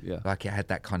time. Yeah. Like it had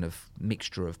that kind of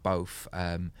mixture of both.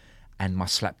 And my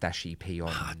Slapdash EP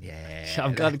on,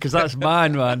 I'm glad because that's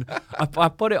mine, man. I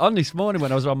put it on this morning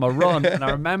when I was on my run, and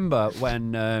I remember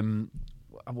when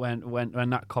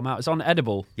that come out. It's on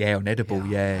Edible. Yeah, on Edible.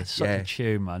 Such a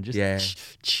tune, man.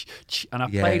 Just and I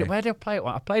played it. Where did I play it?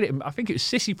 I played it. I think it was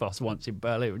Sisyphos once in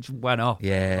Berlin. It just went off.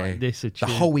 Yeah, like, this a tune.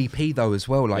 The whole EP though as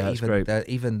well. Like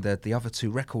even the other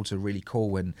two records are really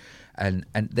cool. And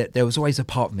there was always a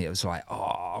part of me that was like,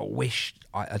 I wish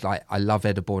I love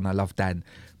Edible and I love Dan.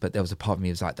 But there was a part of me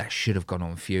that was like, that should have gone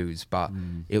on Fuse. But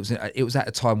it was at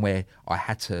a time where I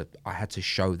had to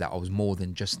show that I was more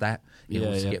than just that in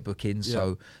order to get bookings. Yeah.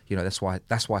 So you know that's why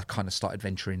I kind of started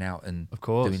venturing out and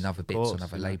doing other bits on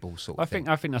other labels. I think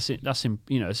that's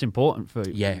it's important for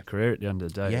your career at the end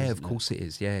of the day. Yeah, of course it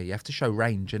is. Yeah, you have to show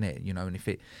range, innit? You know, and if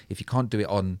you can't do it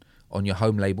on your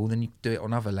home label, then you do it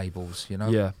on other labels. You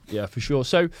know. Yeah, for sure.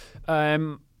 So.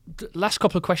 Last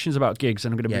couple of questions about gigs,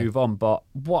 and I'm going to move on. But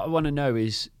what I want to know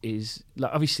is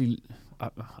like obviously,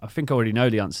 I think I already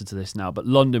know the answer to this now. But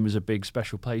London was a big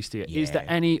special place to you. Yeah. Is there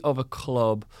any other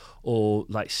club or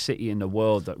like city in the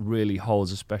world that really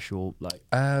holds a special like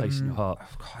place in your heart?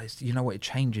 Guys, you know what? It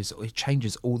changes. It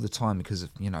changes all the time because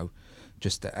of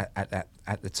just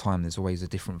at the time there's always a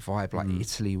different vibe. Like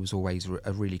Italy was always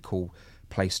a really cool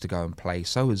place to go and play.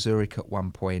 So was Zurich at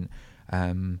one point.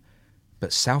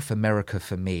 But South America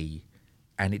for me,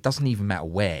 and it doesn't even matter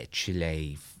where,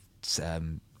 Chile,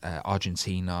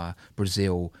 Argentina,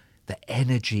 Brazil, the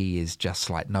energy is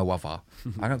just like no other.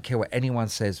 I don't care what anyone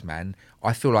says, man.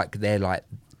 I feel like they're like,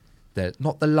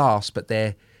 not the last, but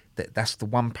that's the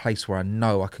one place where I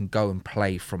know I can go and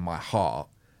play from my heart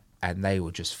and they will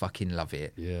just fucking love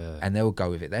it. Yeah. And they'll go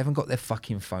with it. They haven't got their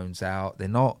fucking phones out. They're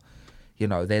not,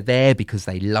 they're there because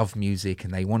they love music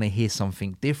and they want to hear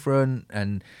something different.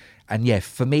 And yeah,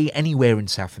 for me, anywhere in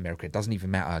South America, it doesn't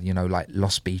even matter. Like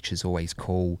Los Beach is always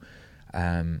cool.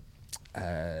 There's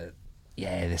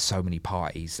so many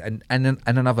parties. And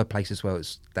another place as well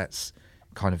that's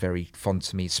kind of very fond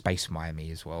to me is Space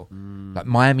Miami as well. Like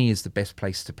Miami is the best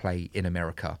place to play in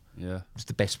America. Yeah, it's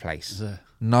the best place.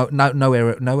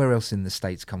 Nowhere else in the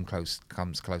States comes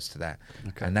close to that.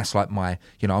 Okay. And that's like my,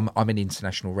 I'm an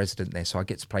international resident there, so I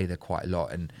get to play there quite a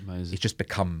lot, and Amazing. It's just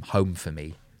become home for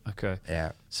me. Okay.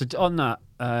 Yeah. So on that,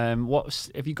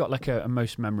 have you got like a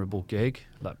most memorable gig,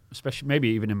 like especially maybe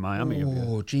even in Miami?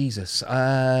 Oh Jesus!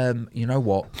 You know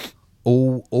what?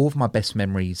 All of my best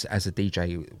memories as a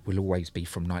DJ will always be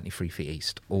from 93 Feet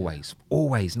East. Always.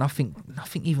 Nothing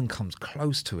even comes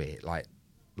close to it. Like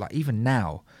even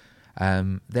now,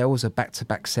 there was a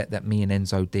back-to-back set that me and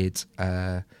Enzo did.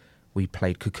 We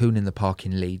played Cocoon in the Park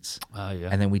in Leeds,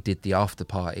 and then we did the after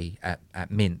party at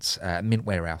Mint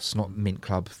Warehouse, not Mint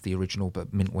Club, the original,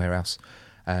 but Mint Warehouse.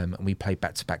 And we played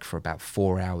back to back for about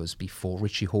 4 hours before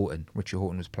Richie Houghton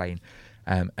was playing.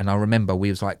 And I remember we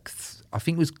was like, I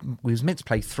think we was meant to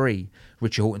play 3.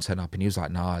 Richie Houghton turned up and he was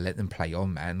like, "Nah, let them play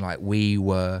on, man." Like we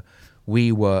were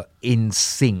in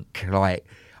sync. Like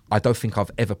I don't think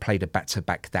I've ever played a back to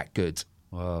back that good.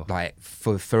 Wow. Like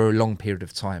for a long period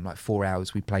of time, like 4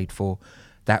 hours we played for.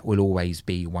 That will always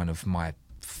be one of my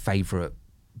favorite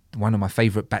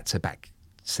back-to-back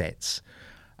sets.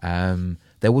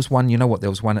 There was one, there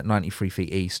was one at 93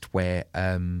 Feet East where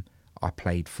I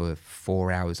played for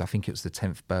 4 hours. I think it was the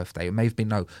 10th birthday. It may have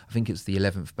been, I think it was the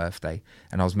 11th birthday.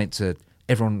 And I was meant to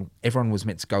everyone was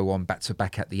meant to go on back to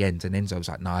back at the end, and Enzo was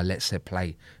like, "Nah, let Seb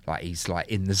play." Like he's like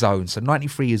in the zone. So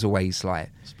 93 is always like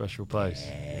special place.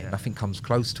 Yeah, nothing comes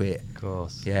close to it. Of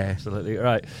course. Yeah, absolutely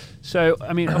right. So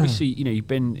I mean, obviously, you've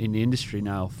been in the industry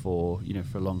now for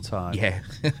for a long time. Yeah.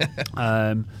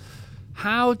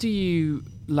 How do you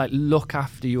like look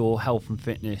after your health and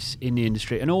fitness in the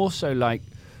industry, and also like,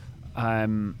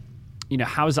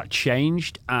 how has that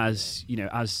changed as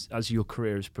as your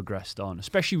career has progressed on,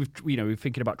 especially with we're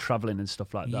thinking about traveling and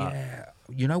stuff like that. Yeah,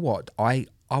 you know what? I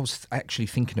was actually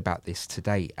thinking about this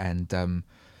today, and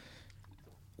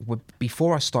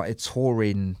before I started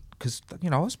touring, because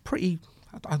I was pretty.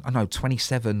 I know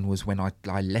 27 was when I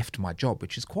left my job,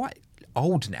 which is quite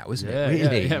old now, isn't it?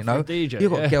 Really, for a DJ,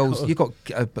 you've got girls, you've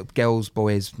got girls,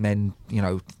 boys, men,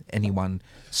 anyone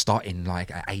starting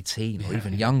like at 18 or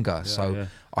even younger. So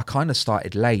I kind of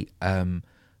started late,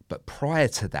 but prior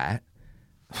to that,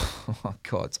 oh my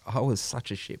God, I was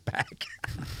such a shitbag.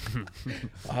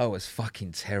 I was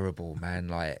fucking terrible, man.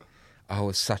 Like I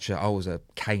was a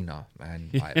caner,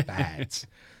 man, like bad.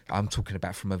 I'm talking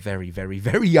about from a very, very,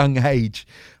 very young age.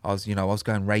 I was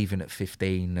going raving at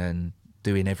 15 and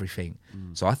doing everything.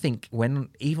 So I think when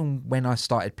I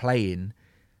started playing,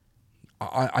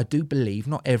 I do believe,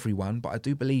 not everyone, but I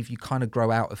do believe you kind of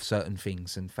grow out of certain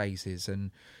things and phases.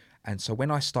 And so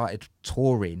when I started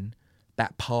touring,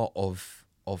 that part of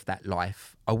that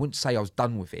life, I wouldn't say I was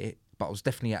done with it, but I was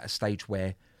definitely at a stage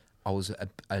where I was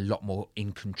a lot more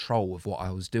in control of what I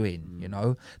was doing,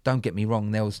 Don't get me wrong,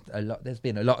 there's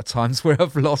been a lot of times where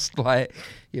I've lost, like,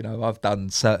 I've done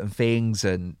certain things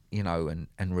and,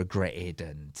 and regretted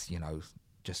and,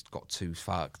 just got too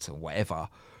fucked or whatever.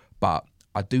 But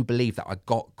I do believe that I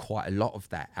got quite a lot of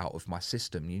that out of my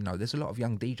system. There's a lot of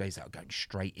young DJs that are going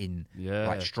straight in,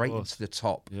 straight into the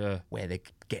top, where they're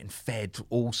getting fed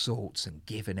all sorts and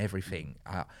given everything.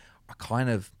 I kind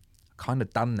of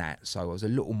done that, so I was a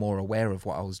little more aware of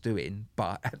what I was doing,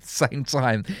 but at the same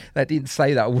time that didn't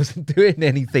say that I wasn't doing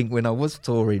anything when I was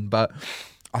touring. But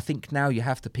I think now you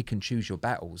have to pick and choose your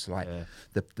battles. Like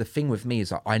the thing with me is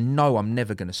that I know I'm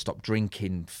never going to stop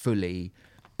drinking fully,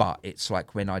 but it's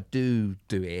like when I do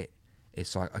it,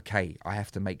 it's like, okay, I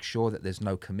have to make sure that there's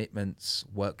no commitments,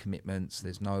 work commitments,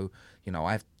 there's no,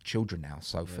 I have children now,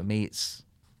 so for me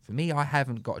I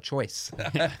haven't got a choice.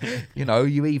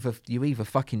 You either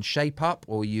fucking shape up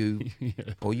or you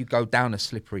go down a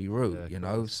slippery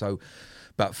route, So,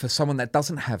 but for someone that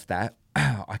doesn't have that,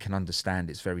 I can understand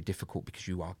it's very difficult because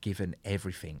you are given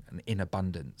everything and in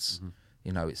abundance.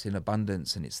 It's in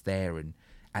abundance and it's there, and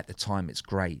at the time it's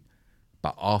great,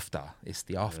 but after it's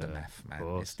the aftermath, man.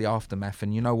 It's the aftermath,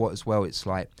 and you know what as well? It's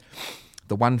like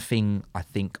the one thing I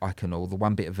think or the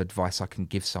one bit of advice I can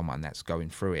give someone that's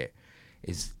going through it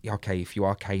is, okay, if you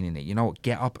are caning it,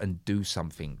 get up and do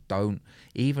something. Don't,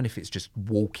 even if it's just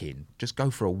walking, just go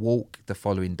for a walk the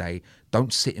following day.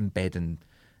 Don't sit in bed and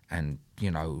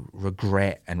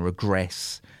regret and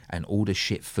regress and order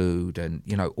shit food and,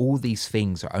 all these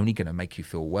things are only going to make you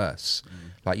feel worse.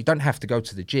 Like, you don't have to go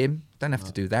to the gym, don't have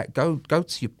to do that. Go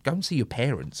and see your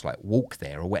parents, like walk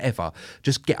there or whatever.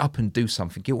 Just get up and do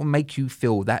something. It will make you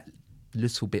feel that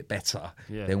little bit better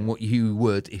than what you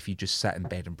would if you just sat in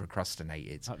bed and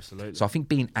procrastinated. Absolutely. So I think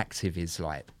being active is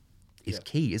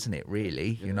key, isn't it?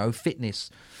 Really,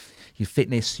 fitness.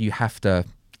 You have to.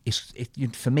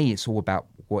 For me, it's all about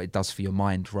what it does for your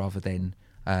mind rather than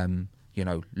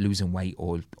losing weight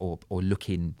or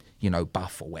looking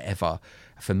buff or whatever.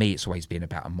 For me, it's always been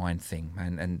about a mind thing,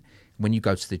 man. And when you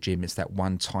go to the gym, it's that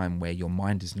one time where your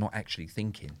mind is not actually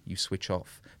thinking. You switch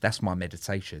off. That's my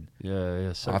meditation.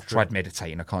 Yeah. So I've tried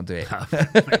meditating. I can't do it.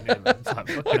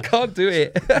 I can't do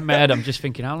it. Mad. I'm just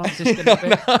thinking, how long is this going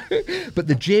to be? But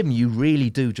the gym, you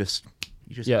really do just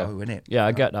go in it. Yeah,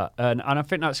 I get that, and I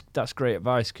think that's great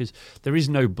advice, because there is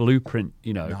no blueprint.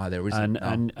 No, there isn't.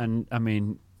 And I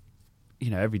mean,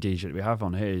 every DJ that we have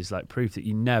on here is like proof that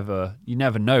you never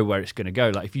know where it's going to go.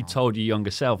 Like, if you told your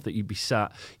younger self that you'd be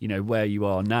sat, where you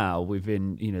are now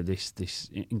within, this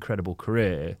incredible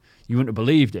career, you wouldn't have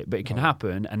believed it. But it can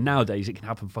happen, and nowadays it can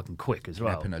happen fucking quick as well.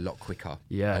 It can happen a lot quicker.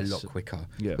 Yeah, a lot quicker.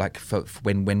 Yeah. Like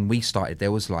when we started,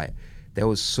 there was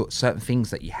certain things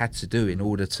that you had to do in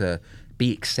order to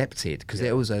be accepted, because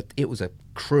it was a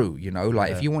crew.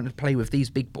 Like if you wanted to play with these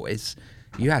big boys,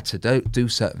 you had to do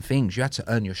certain things. You had to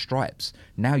earn your stripes.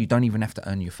 Now you don't even have to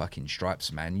earn your fucking stripes,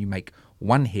 man. You make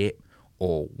one hit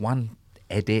or one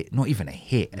edit, not even a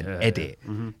hit, an edit,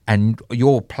 and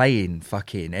you're playing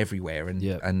fucking everywhere.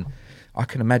 And I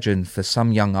can imagine for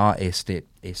some young artist,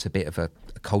 it's a bit of a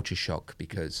culture shock,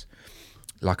 because,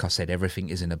 like I said, everything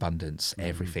is in abundance.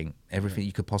 Everything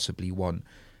you could possibly want,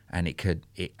 and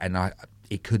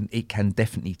it can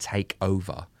definitely take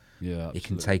over. Yeah, absolutely. It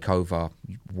can take over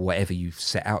whatever you've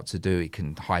set out to do. It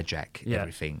can hijack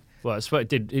everything. Well, that's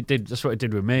what it did. That's what it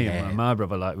did with me and my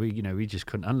brother. Like we just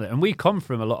couldn't handle it, and we come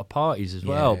from a lot of parties as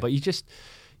well. But you just,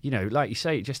 like you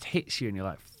say, it just hits you, and you're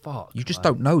like, "Fuck." You just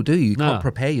don't know, do you? You can't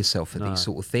prepare yourself for these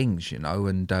sort of things,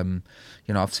 And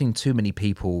I've seen too many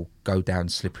people go down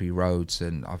slippery roads,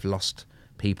 and I've lost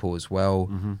people as well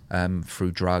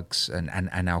through drugs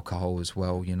and alcohol as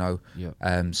well.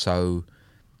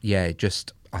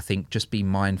 I think just be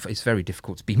mindful. It's very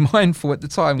difficult to be mindful at the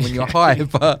time when you're high,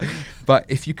 but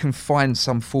if you can find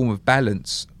some form of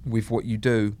balance with what you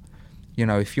do,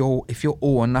 if you're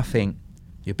all or nothing,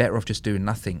 you're better off just doing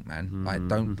nothing, man.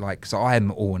 Because I'm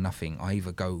all or nothing. I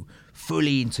either go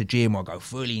fully into gym or go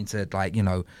fully into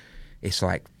it's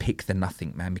like pick the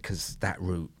nothing, man, because that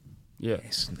route,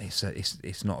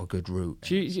 it's not a good route.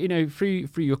 Do you, through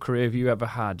your career, have you ever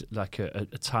had like a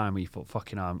time where you thought,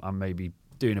 fucking, I'm maybe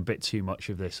doing a bit too much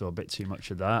of this or a bit too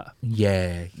much of that?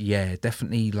 Yeah,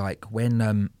 definitely. Like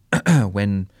when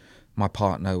when my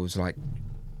partner was like,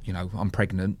 I'm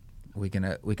pregnant, we're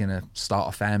gonna start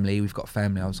a family, we've got a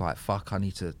family. I was like, fuck, I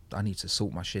need to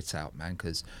sort my shit out, man,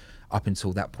 because up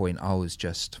until that point I was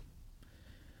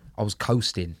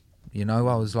coasting. I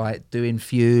was like doing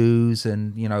Fuse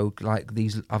and like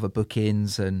these other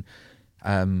bookings, and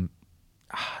I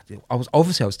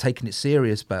was taking it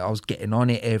serious, but I was getting on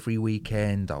it every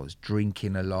weekend. I was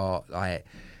drinking a lot. Like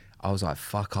I was like,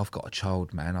 fuck, I've got a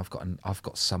child, man. I've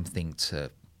got something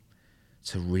to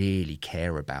really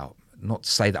care about. Not to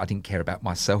say that I didn't care about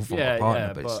myself or my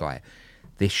partner, but it's like,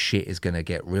 this shit is gonna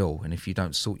get real, and if you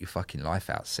don't sort your fucking life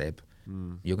out, Seb,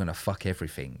 you're gonna fuck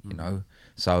everything,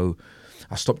 So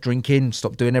I stopped drinking,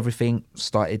 stopped doing everything,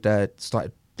 started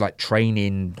like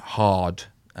training hard,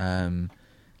 and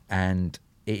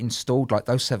it installed, like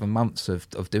those 7 months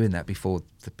of doing that before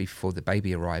the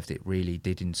baby arrived, it really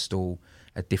did install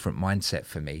a different mindset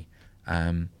for me.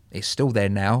 It's still there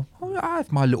now. I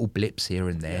have my little blips here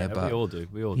and there, but we all do.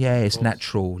 Yeah, it's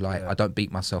natural. Like I don't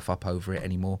beat myself up over it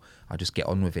anymore. I just get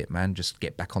on with it, man. Just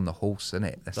get back on the horse,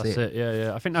 innit? That's it.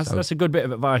 Yeah. I think that's a good bit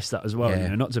of advice, that as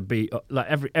well. Not to beat like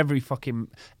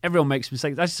everyone makes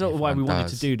mistakes. That's sort of why we wanted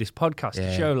to do this podcast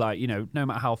to show, like, no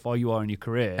matter how far you are in your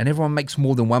career, and everyone makes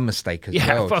more than one mistake as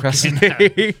well. Trust me.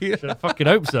 I fucking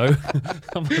hope so,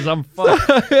 because I'm fucked.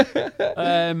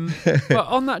 But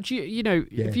on that,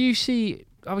 if you see.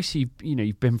 Obviously,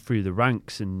 you've been through the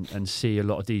ranks and see a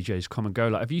lot of DJs come and go.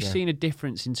 Like, have you seen a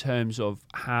difference in terms of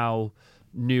how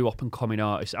new up and coming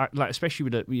artists, like especially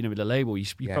with the label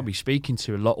you're probably speaking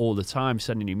to a lot all the time,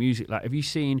 sending you music? Like, have you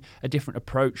seen a different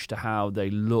approach to how they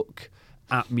look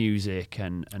at music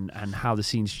and how the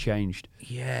scene's changed?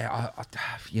 Yeah,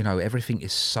 everything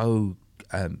is so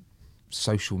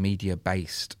social media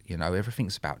based.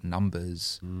 Everything's about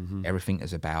numbers. Everything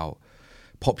is about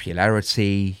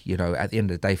popularity. At the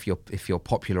end of the day, if you're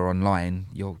popular online,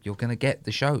 you're gonna get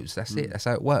the shows. That's it. That's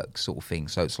how it works, sort of thing.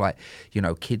 So it's like,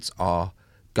 kids are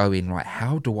going, right,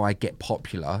 how do I get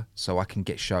popular so I can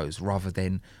get shows, rather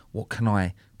than what can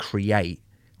I create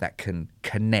that can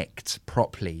connect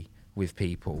properly with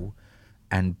people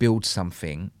and build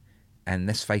something. And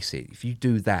let's face it, if you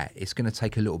do that, it's going to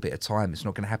take a little bit of time. It's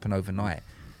not going to happen overnight.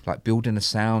 Like building a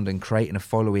sound and creating a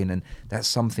following, and that's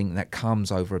something that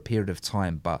comes over a period of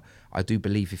time. But I do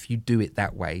believe if you do it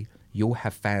that way, you'll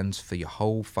have fans for your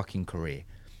whole fucking career.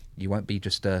 You won't be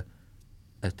just a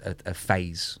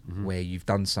phase where you've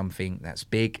done something that's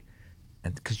big,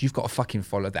 and because you've got to fucking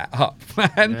follow that up,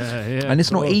 man. And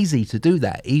it's not easy to do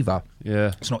that either.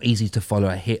 It's not easy to follow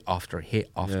a hit after a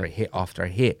hit after a hit after a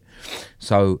hit.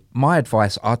 So my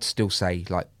advice, I'd still say,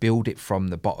 like, build it from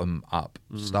the bottom up.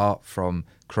 Start from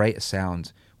create a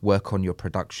sound, work on your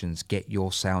productions, get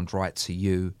your sound right to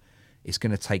you. It's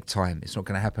going to take time. It's not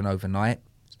going to happen overnight.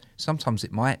 Sometimes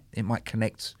it might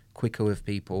connect quicker with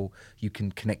people. You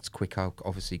can connect quicker,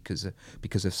 obviously,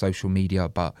 because of social media,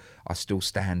 but I still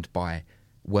stand by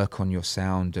work on your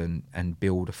sound and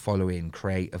build a following,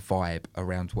 create a vibe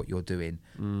around what you're doing.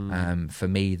 For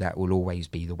me, that will always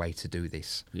be the way to do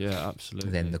this. Yeah,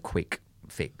 absolutely. Than the quick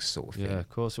fix sort of thing. Yeah, of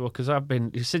course. Well, because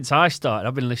since I started,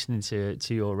 I've been listening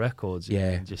to your records.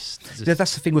 Just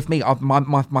that's the thing with me.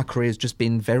 My career has just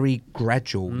been very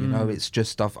gradual. It's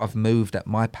just I've moved at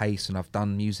my pace, and I've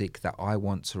done music that I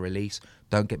want to release.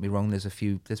 Don't get me wrong.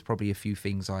 There's probably a few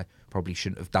things I probably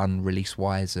shouldn't have done release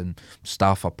wise, and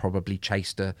stuff I probably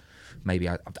chased.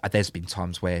 There's been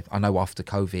times where I know after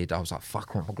COVID, I was like,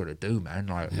 "Fuck, what am I gonna do, man?"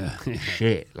 Like,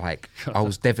 shit. Like, I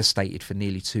was devastated for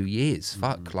nearly 2 years.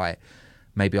 Fuck, like.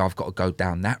 Maybe I've got to go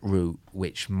down that route,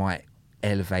 which might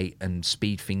elevate and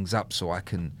speed things up so I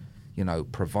can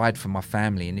provide for my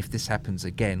family. And if this happens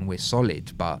again, we're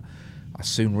solid. But I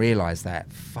soon realised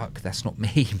that, fuck, that's not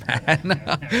me,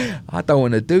 man. I don't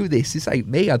want to do this. This ain't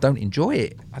me. I don't enjoy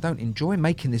it. I don't enjoy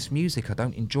making this music. I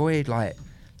don't enjoy,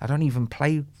 I don't even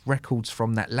play records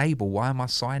from that label. Why am I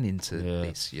signing to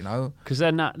this, Because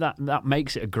then that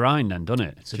makes it a grind then, doesn't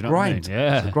it? It's a grind. What I mean?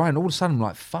 Yeah. It's a grind. All of a sudden I'm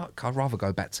like, fuck, I'd rather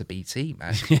go back to BT,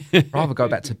 man. I'd rather go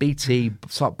back to BT,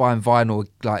 start buying vinyl,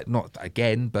 not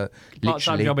again, but literally.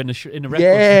 Part-time job in the record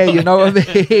Yeah, store. you know what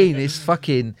I mean? It's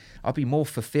fucking, I'll be more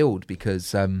fulfilled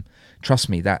because, trust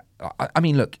me, that, I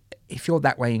mean, look, if you're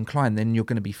that way inclined, then you're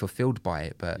going to be fulfilled by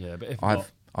it. But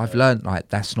if I've learned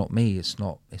that's not me. It's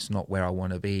not where I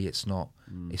want to be. It's not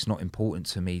important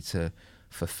to me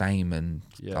for fame, and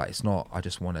it's not. I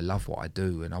just want to love what I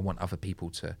do, and I want other people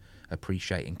to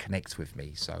appreciate and connect with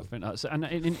me. So I think that's, and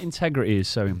integrity is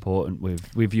so important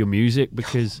with your music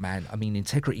because man, I mean,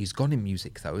 integrity's gone in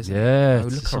music though, isn't it? Yeah,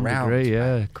 look around. Degree,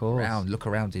 yeah, of course. Look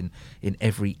around in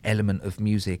every element of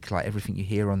music, like everything you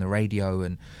hear on the radio,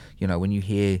 and when you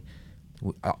hear.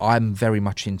 I'm very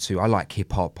much into. I like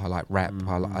hip hop. I like rap.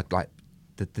 I like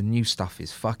the new stuff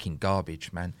is fucking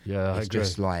garbage, man. Yeah, it's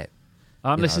just like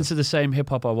I'm listening to the same hip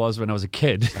hop I was when I was a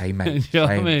kid. Same, mate. You know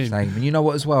what I mean? Same. And you know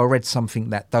what? As well, I read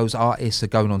something that those artists are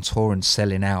going on tour and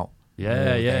selling out.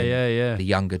 Yeah. The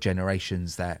younger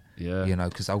generations that,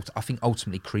 because I think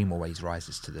ultimately cream always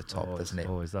rises to the top, doesn't it?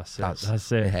 Always, that's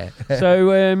it. Yeah.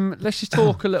 So let's just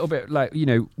talk a little bit,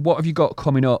 what have you got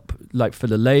coming up, for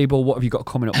the label? What have you got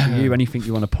coming up for you? Anything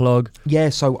you want to plug? Yeah,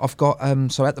 so I've got,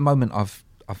 so at the moment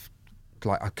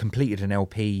I completed an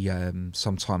LP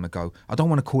some time ago. I don't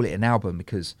want to call it an album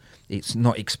because it's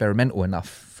not experimental enough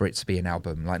for it to be an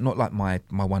album. Not like my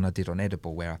one I did on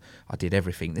Edible where I did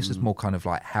everything. This is more kind of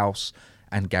like house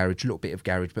and garage, a little bit of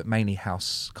garage, but mainly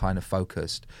house kind of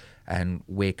focused. And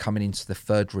we're coming into the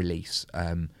third release,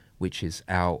 which is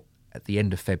out at the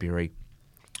end of February.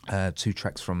 2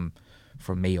 tracks from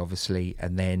me, obviously,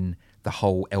 and then the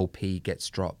whole LP gets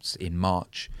dropped in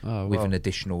March with an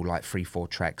additional 3-4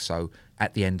 tracks. So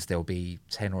at the end there'll be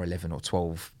 10 or 11 or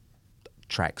 12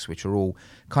 tracks, which are all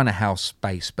kind of house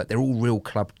based, but they're all real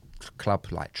club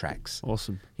like tracks.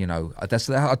 Awesome. So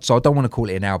I don't want to call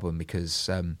it an album because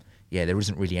there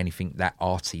isn't really anything that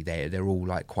arty there. They're all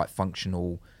quite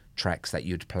functional tracks that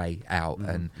you'd play out.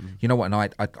 And you know what? And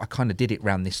I kind of did it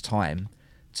around this time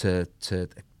to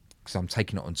because I'm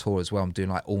taking it on tour as well. I'm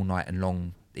doing all night and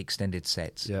long extended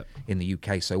sets in the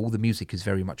UK, so all the music is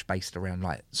very much based around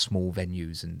small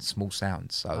venues and small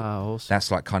sounds. So awesome. That's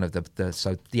kind of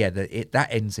that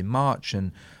ends in March,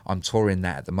 and I'm touring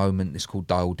that at the moment. It's called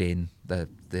Dialed In. The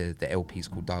LP is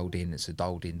called Dialed In. It's a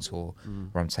dialed in tour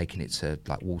where I'm taking it to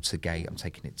Watergate. I'm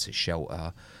taking it to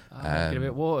Shelter. A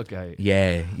bit Watergate.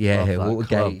 Yeah,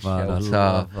 Watergate, club,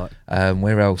 Shelter.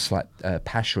 Where else?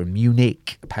 Pasha in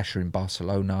Munich, Pasha in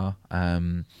Barcelona.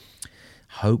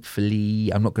 Hopefully,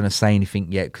 I'm not going to say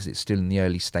anything yet because it's still in the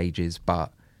early stages,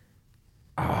 but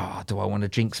do I want to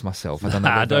jinx myself? I don't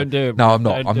know. Don't do it. No, I'm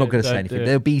not. I'm not going to say anything.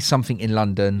 There'll be something in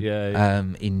London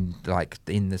in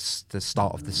the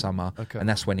start of the summer, and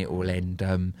that's when it will end.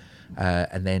 And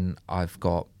then I've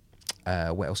got,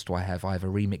 what else do I have? I have a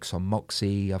remix on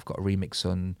Moxie. I've got a remix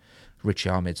on Richie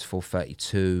Ahmed's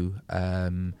 432.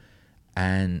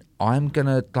 And I'm going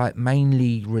to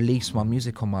mainly release my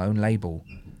music on my own label.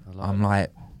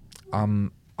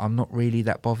 I'm not really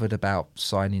that bothered about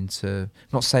signing to.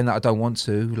 Not saying that I don't want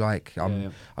to. I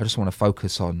just want to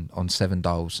focus on Seven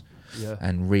Dials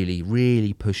and really,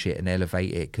 really push it and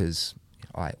elevate it because.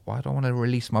 Why do I want to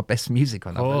release my best music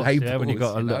on other labels? Yeah, when you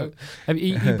got a look. Are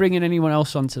you bringing anyone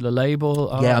else onto the label?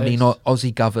 Yeah, I mean,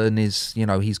 Ozzy Govern is,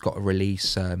 he's got a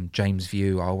release. James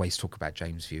View, I always talk about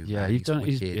James View. Yeah, you've done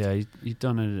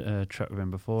a track with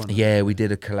him before. Yeah, we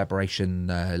did a collaboration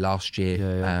last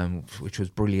year, which was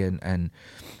brilliant. And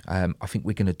I think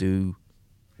we're going to do.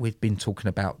 We've been talking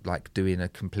about doing a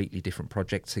completely different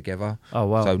project together. Oh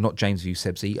wow! So not James View,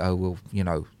 Seb Zito will,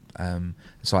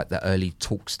 it's the early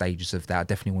talk stages of that. I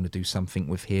definitely want to do something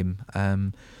with him.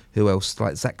 Who else?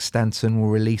 Zach Stanton will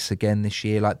release again this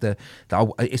year.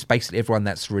 It's basically everyone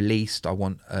that's released. I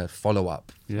want a follow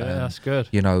up. Yeah, that's good.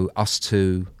 Us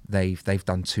two. They've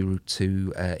done two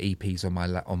EPs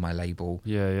on my label.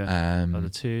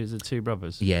 The two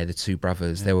brothers. Yeah, the two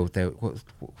brothers. Yeah. They were what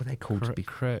were they called?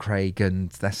 Craig and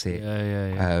that's it.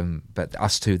 Yeah. But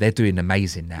us two, they're doing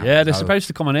amazing now. Yeah, they're supposed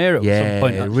to come on air at some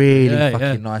point. Yeah, really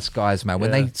fucking nice guys, man.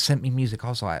 When they sent me music, I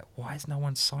was like, why is no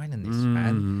one signing this,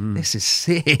 man? This is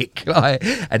sick.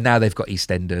 And now they've got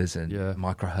EastEnders and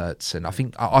Microhertz, and I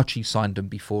think Archie signed them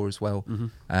before as well.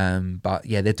 But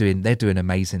yeah, they're doing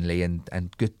amazingly,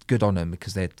 and good on them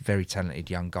because they're very talented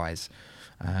young guys.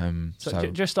 So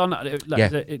just on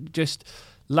that, just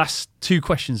last two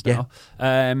questions now.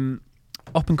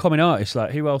 Up and coming artists,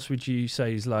 like who else would you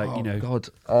say is like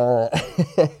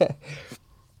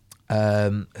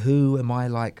who am I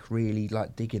like really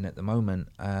like digging at the moment?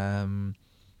 I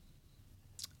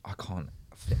can't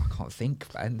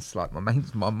think, man. It's like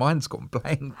my mind's gone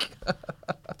blank.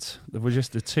 There were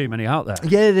just too many out there.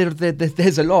 Yeah,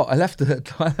 there's a lot. I'll have to.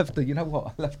 You know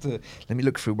what? Let me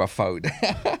look through my phone.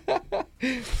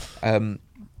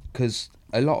 Because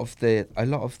a lot of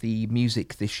the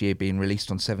music this year being released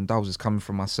on Seven Dials is coming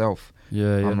from myself.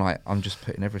 Yeah. I'm just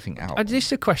putting everything out. This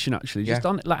is a question actually, just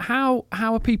on it. Like, how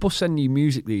are people sending you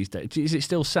music these days? Is it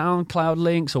still SoundCloud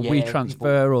links or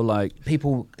WeTransfer or like?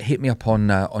 People hit me up on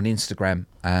Instagram,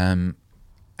 and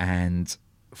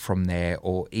from there,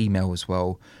 or email as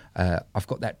well. I've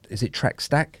got that. Is it Track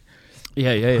Stack?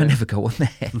 Yeah. I never go on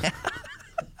there.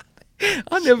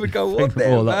 I never go on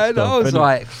there, man. I was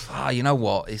like, you know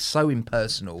what? It's so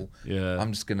impersonal. Yeah.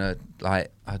 I'm just gonna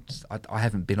like, I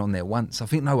haven't been on there once. I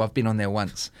think I've been on there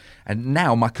once, and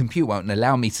now my computer won't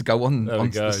allow me to go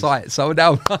onto the site. So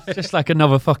now, it's just like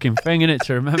another fucking thing, innit,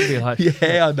 to remember. Like,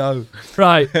 yeah, I know.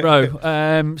 Right,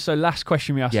 bro. So last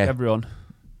question we ask everyone.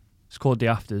 It's called the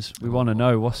afters. We want to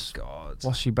know what's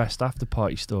your best after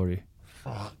party story.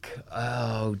 Fuck.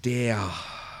 Oh dear.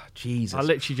 Jesus, I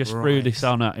literally just threw this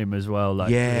on at him as well. Like,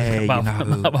 about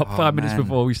 5 minutes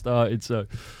before we started. So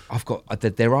I've got.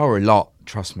 There are a lot.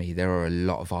 Trust me, there are a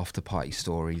lot of after party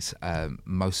stories.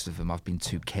 Most of them I've been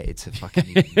too kitted to fucking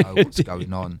even know what's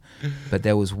going on. But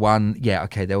there was one. Yeah,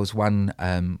 okay. There was one.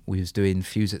 We was doing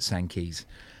Fuse at Sankey's,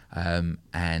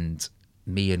 and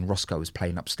me and Roscoe was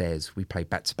playing upstairs. We played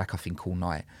back to back, I think, all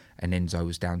night. And Enzo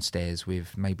was downstairs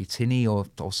with maybe Tinny or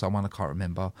someone, I can't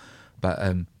remember.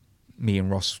 But me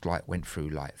and Ross like went through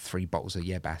like 3 bottles of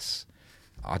Yebas.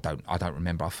 I don't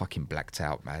remember. I fucking blacked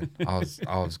out, man. I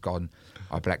was gone.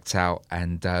 I blacked out,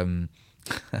 and I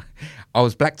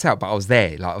was blacked out, but I was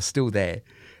there. Like, I was still there.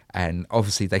 And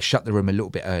obviously they shut the room a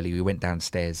little bit early. We went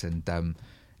downstairs, and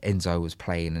Enzo was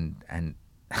playing, and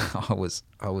I was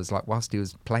like, whilst he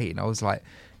was playing, I was like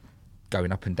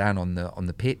going up and down on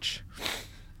the pitch.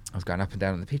 I was going up and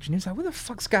down on the pitch, and he was like, "What the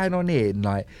fuck's going on here?" And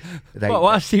like,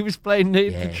 whilst he was playing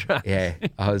the track,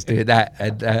 I was doing that,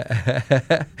 and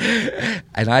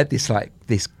I had this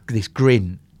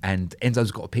grin, and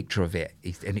Enzo's got a picture of it,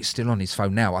 and it's still on his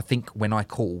phone now. I think when I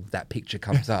call, that picture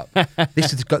comes up.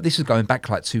 This is going back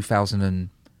like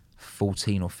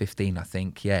 2014 or 15, I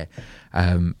think. Yeah,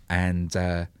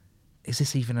 is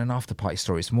this even an after party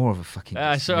story? It's more of a fucking.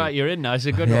 It's all right. You're in now. It's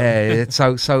a good one. Yeah.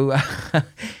 So.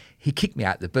 He kicked me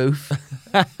out the booth.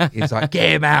 He was like, "Get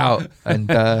him out!"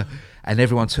 And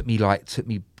everyone took me to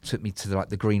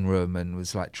the green room and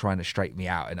was like trying to straighten me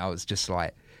out. And I was just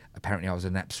like, apparently I was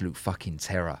an absolute fucking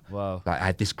terror. Wow! Like, I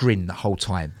had this grin the whole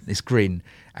time,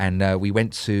 and we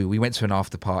went to an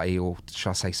after party, or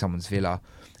should I say someone's villa,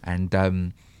 and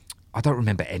I don't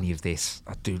remember any of this.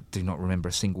 I do not remember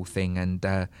a single thing. And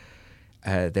there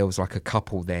was like a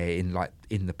couple there in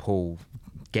the pool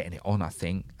getting it on, I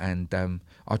think, and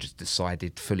I just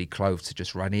decided, fully clothed, to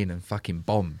just run in and fucking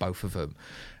bomb both of them.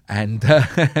 And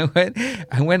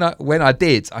when I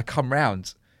did, I come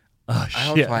round. Oh shit!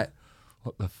 I was like,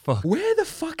 what the fuck? Where the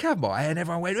fuck am I? And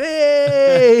everyone went,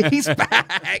 "Hey, he's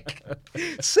back!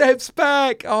 Seb's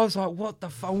back!" I was like, "What the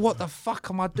fuck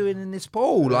am I doing in this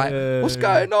pool? Like, what's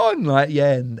going on?" Like,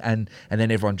 and then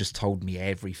everyone just told me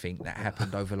everything that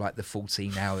happened over like the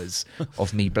 14 hours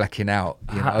of me blacking out.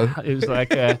 You know, it was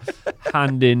like a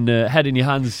head in your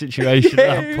hands situation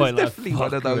at that point. It was definitely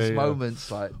one of those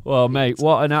moments. Like, well, mate,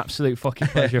 what an absolute fucking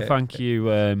pleasure. Thank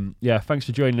you. Thanks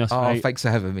for joining us. Mate. Thanks for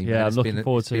having me. Yeah, man. Looking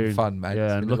forward to been fun, man.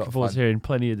 Yeah, I'm looking forward to hearing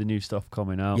plenty of the new stuff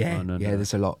coming out. Yeah, man,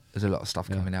 there's a lot of stuff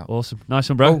coming out. Awesome, nice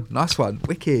one, bro. Oh, nice one,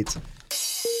 wicked. Does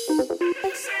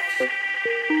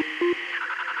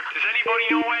anybody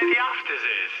know where the afters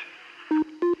is?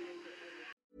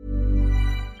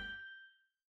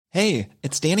 Hey,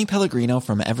 it's Danny Pellegrino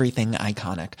from Everything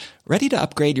Iconic. Ready to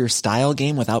upgrade your style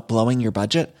game without blowing your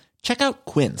budget? Check out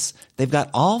Quince. They've got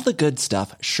all the good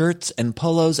stuff, shirts and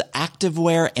polos,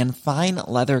 activewear, and fine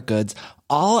leather goods,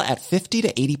 all at 50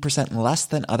 to 80% less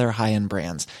than other high-end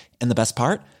brands. And the best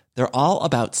part? They're all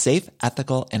about safe,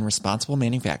 ethical, and responsible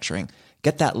manufacturing.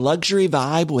 Get that luxury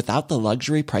vibe without the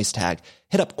luxury price tag.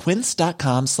 Hit up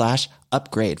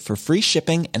quince.com/upgrade for free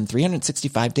shipping and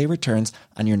 365-day returns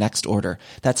on your next order.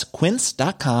 That's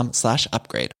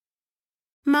quince.com/upgrade.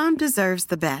 Mom deserves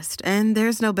the best, and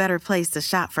there's no better place to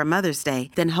shop for Mother's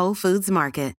Day than Whole Foods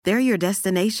Market. They're your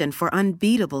destination for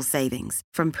unbeatable savings,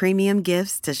 from premium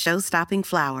gifts to show-stopping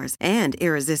flowers and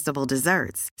irresistible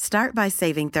desserts. Start by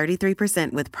saving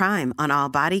 33% with Prime on all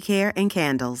body care and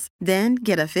candles. Then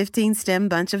get a 15-stem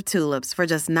bunch of tulips for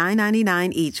just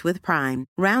 $9.99 each with Prime.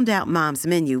 Round out Mom's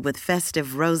menu with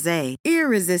festive rosé,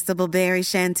 irresistible berry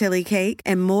chantilly cake,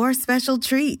 and more special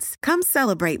treats. Come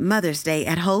celebrate Mother's Day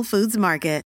at Whole Foods Market.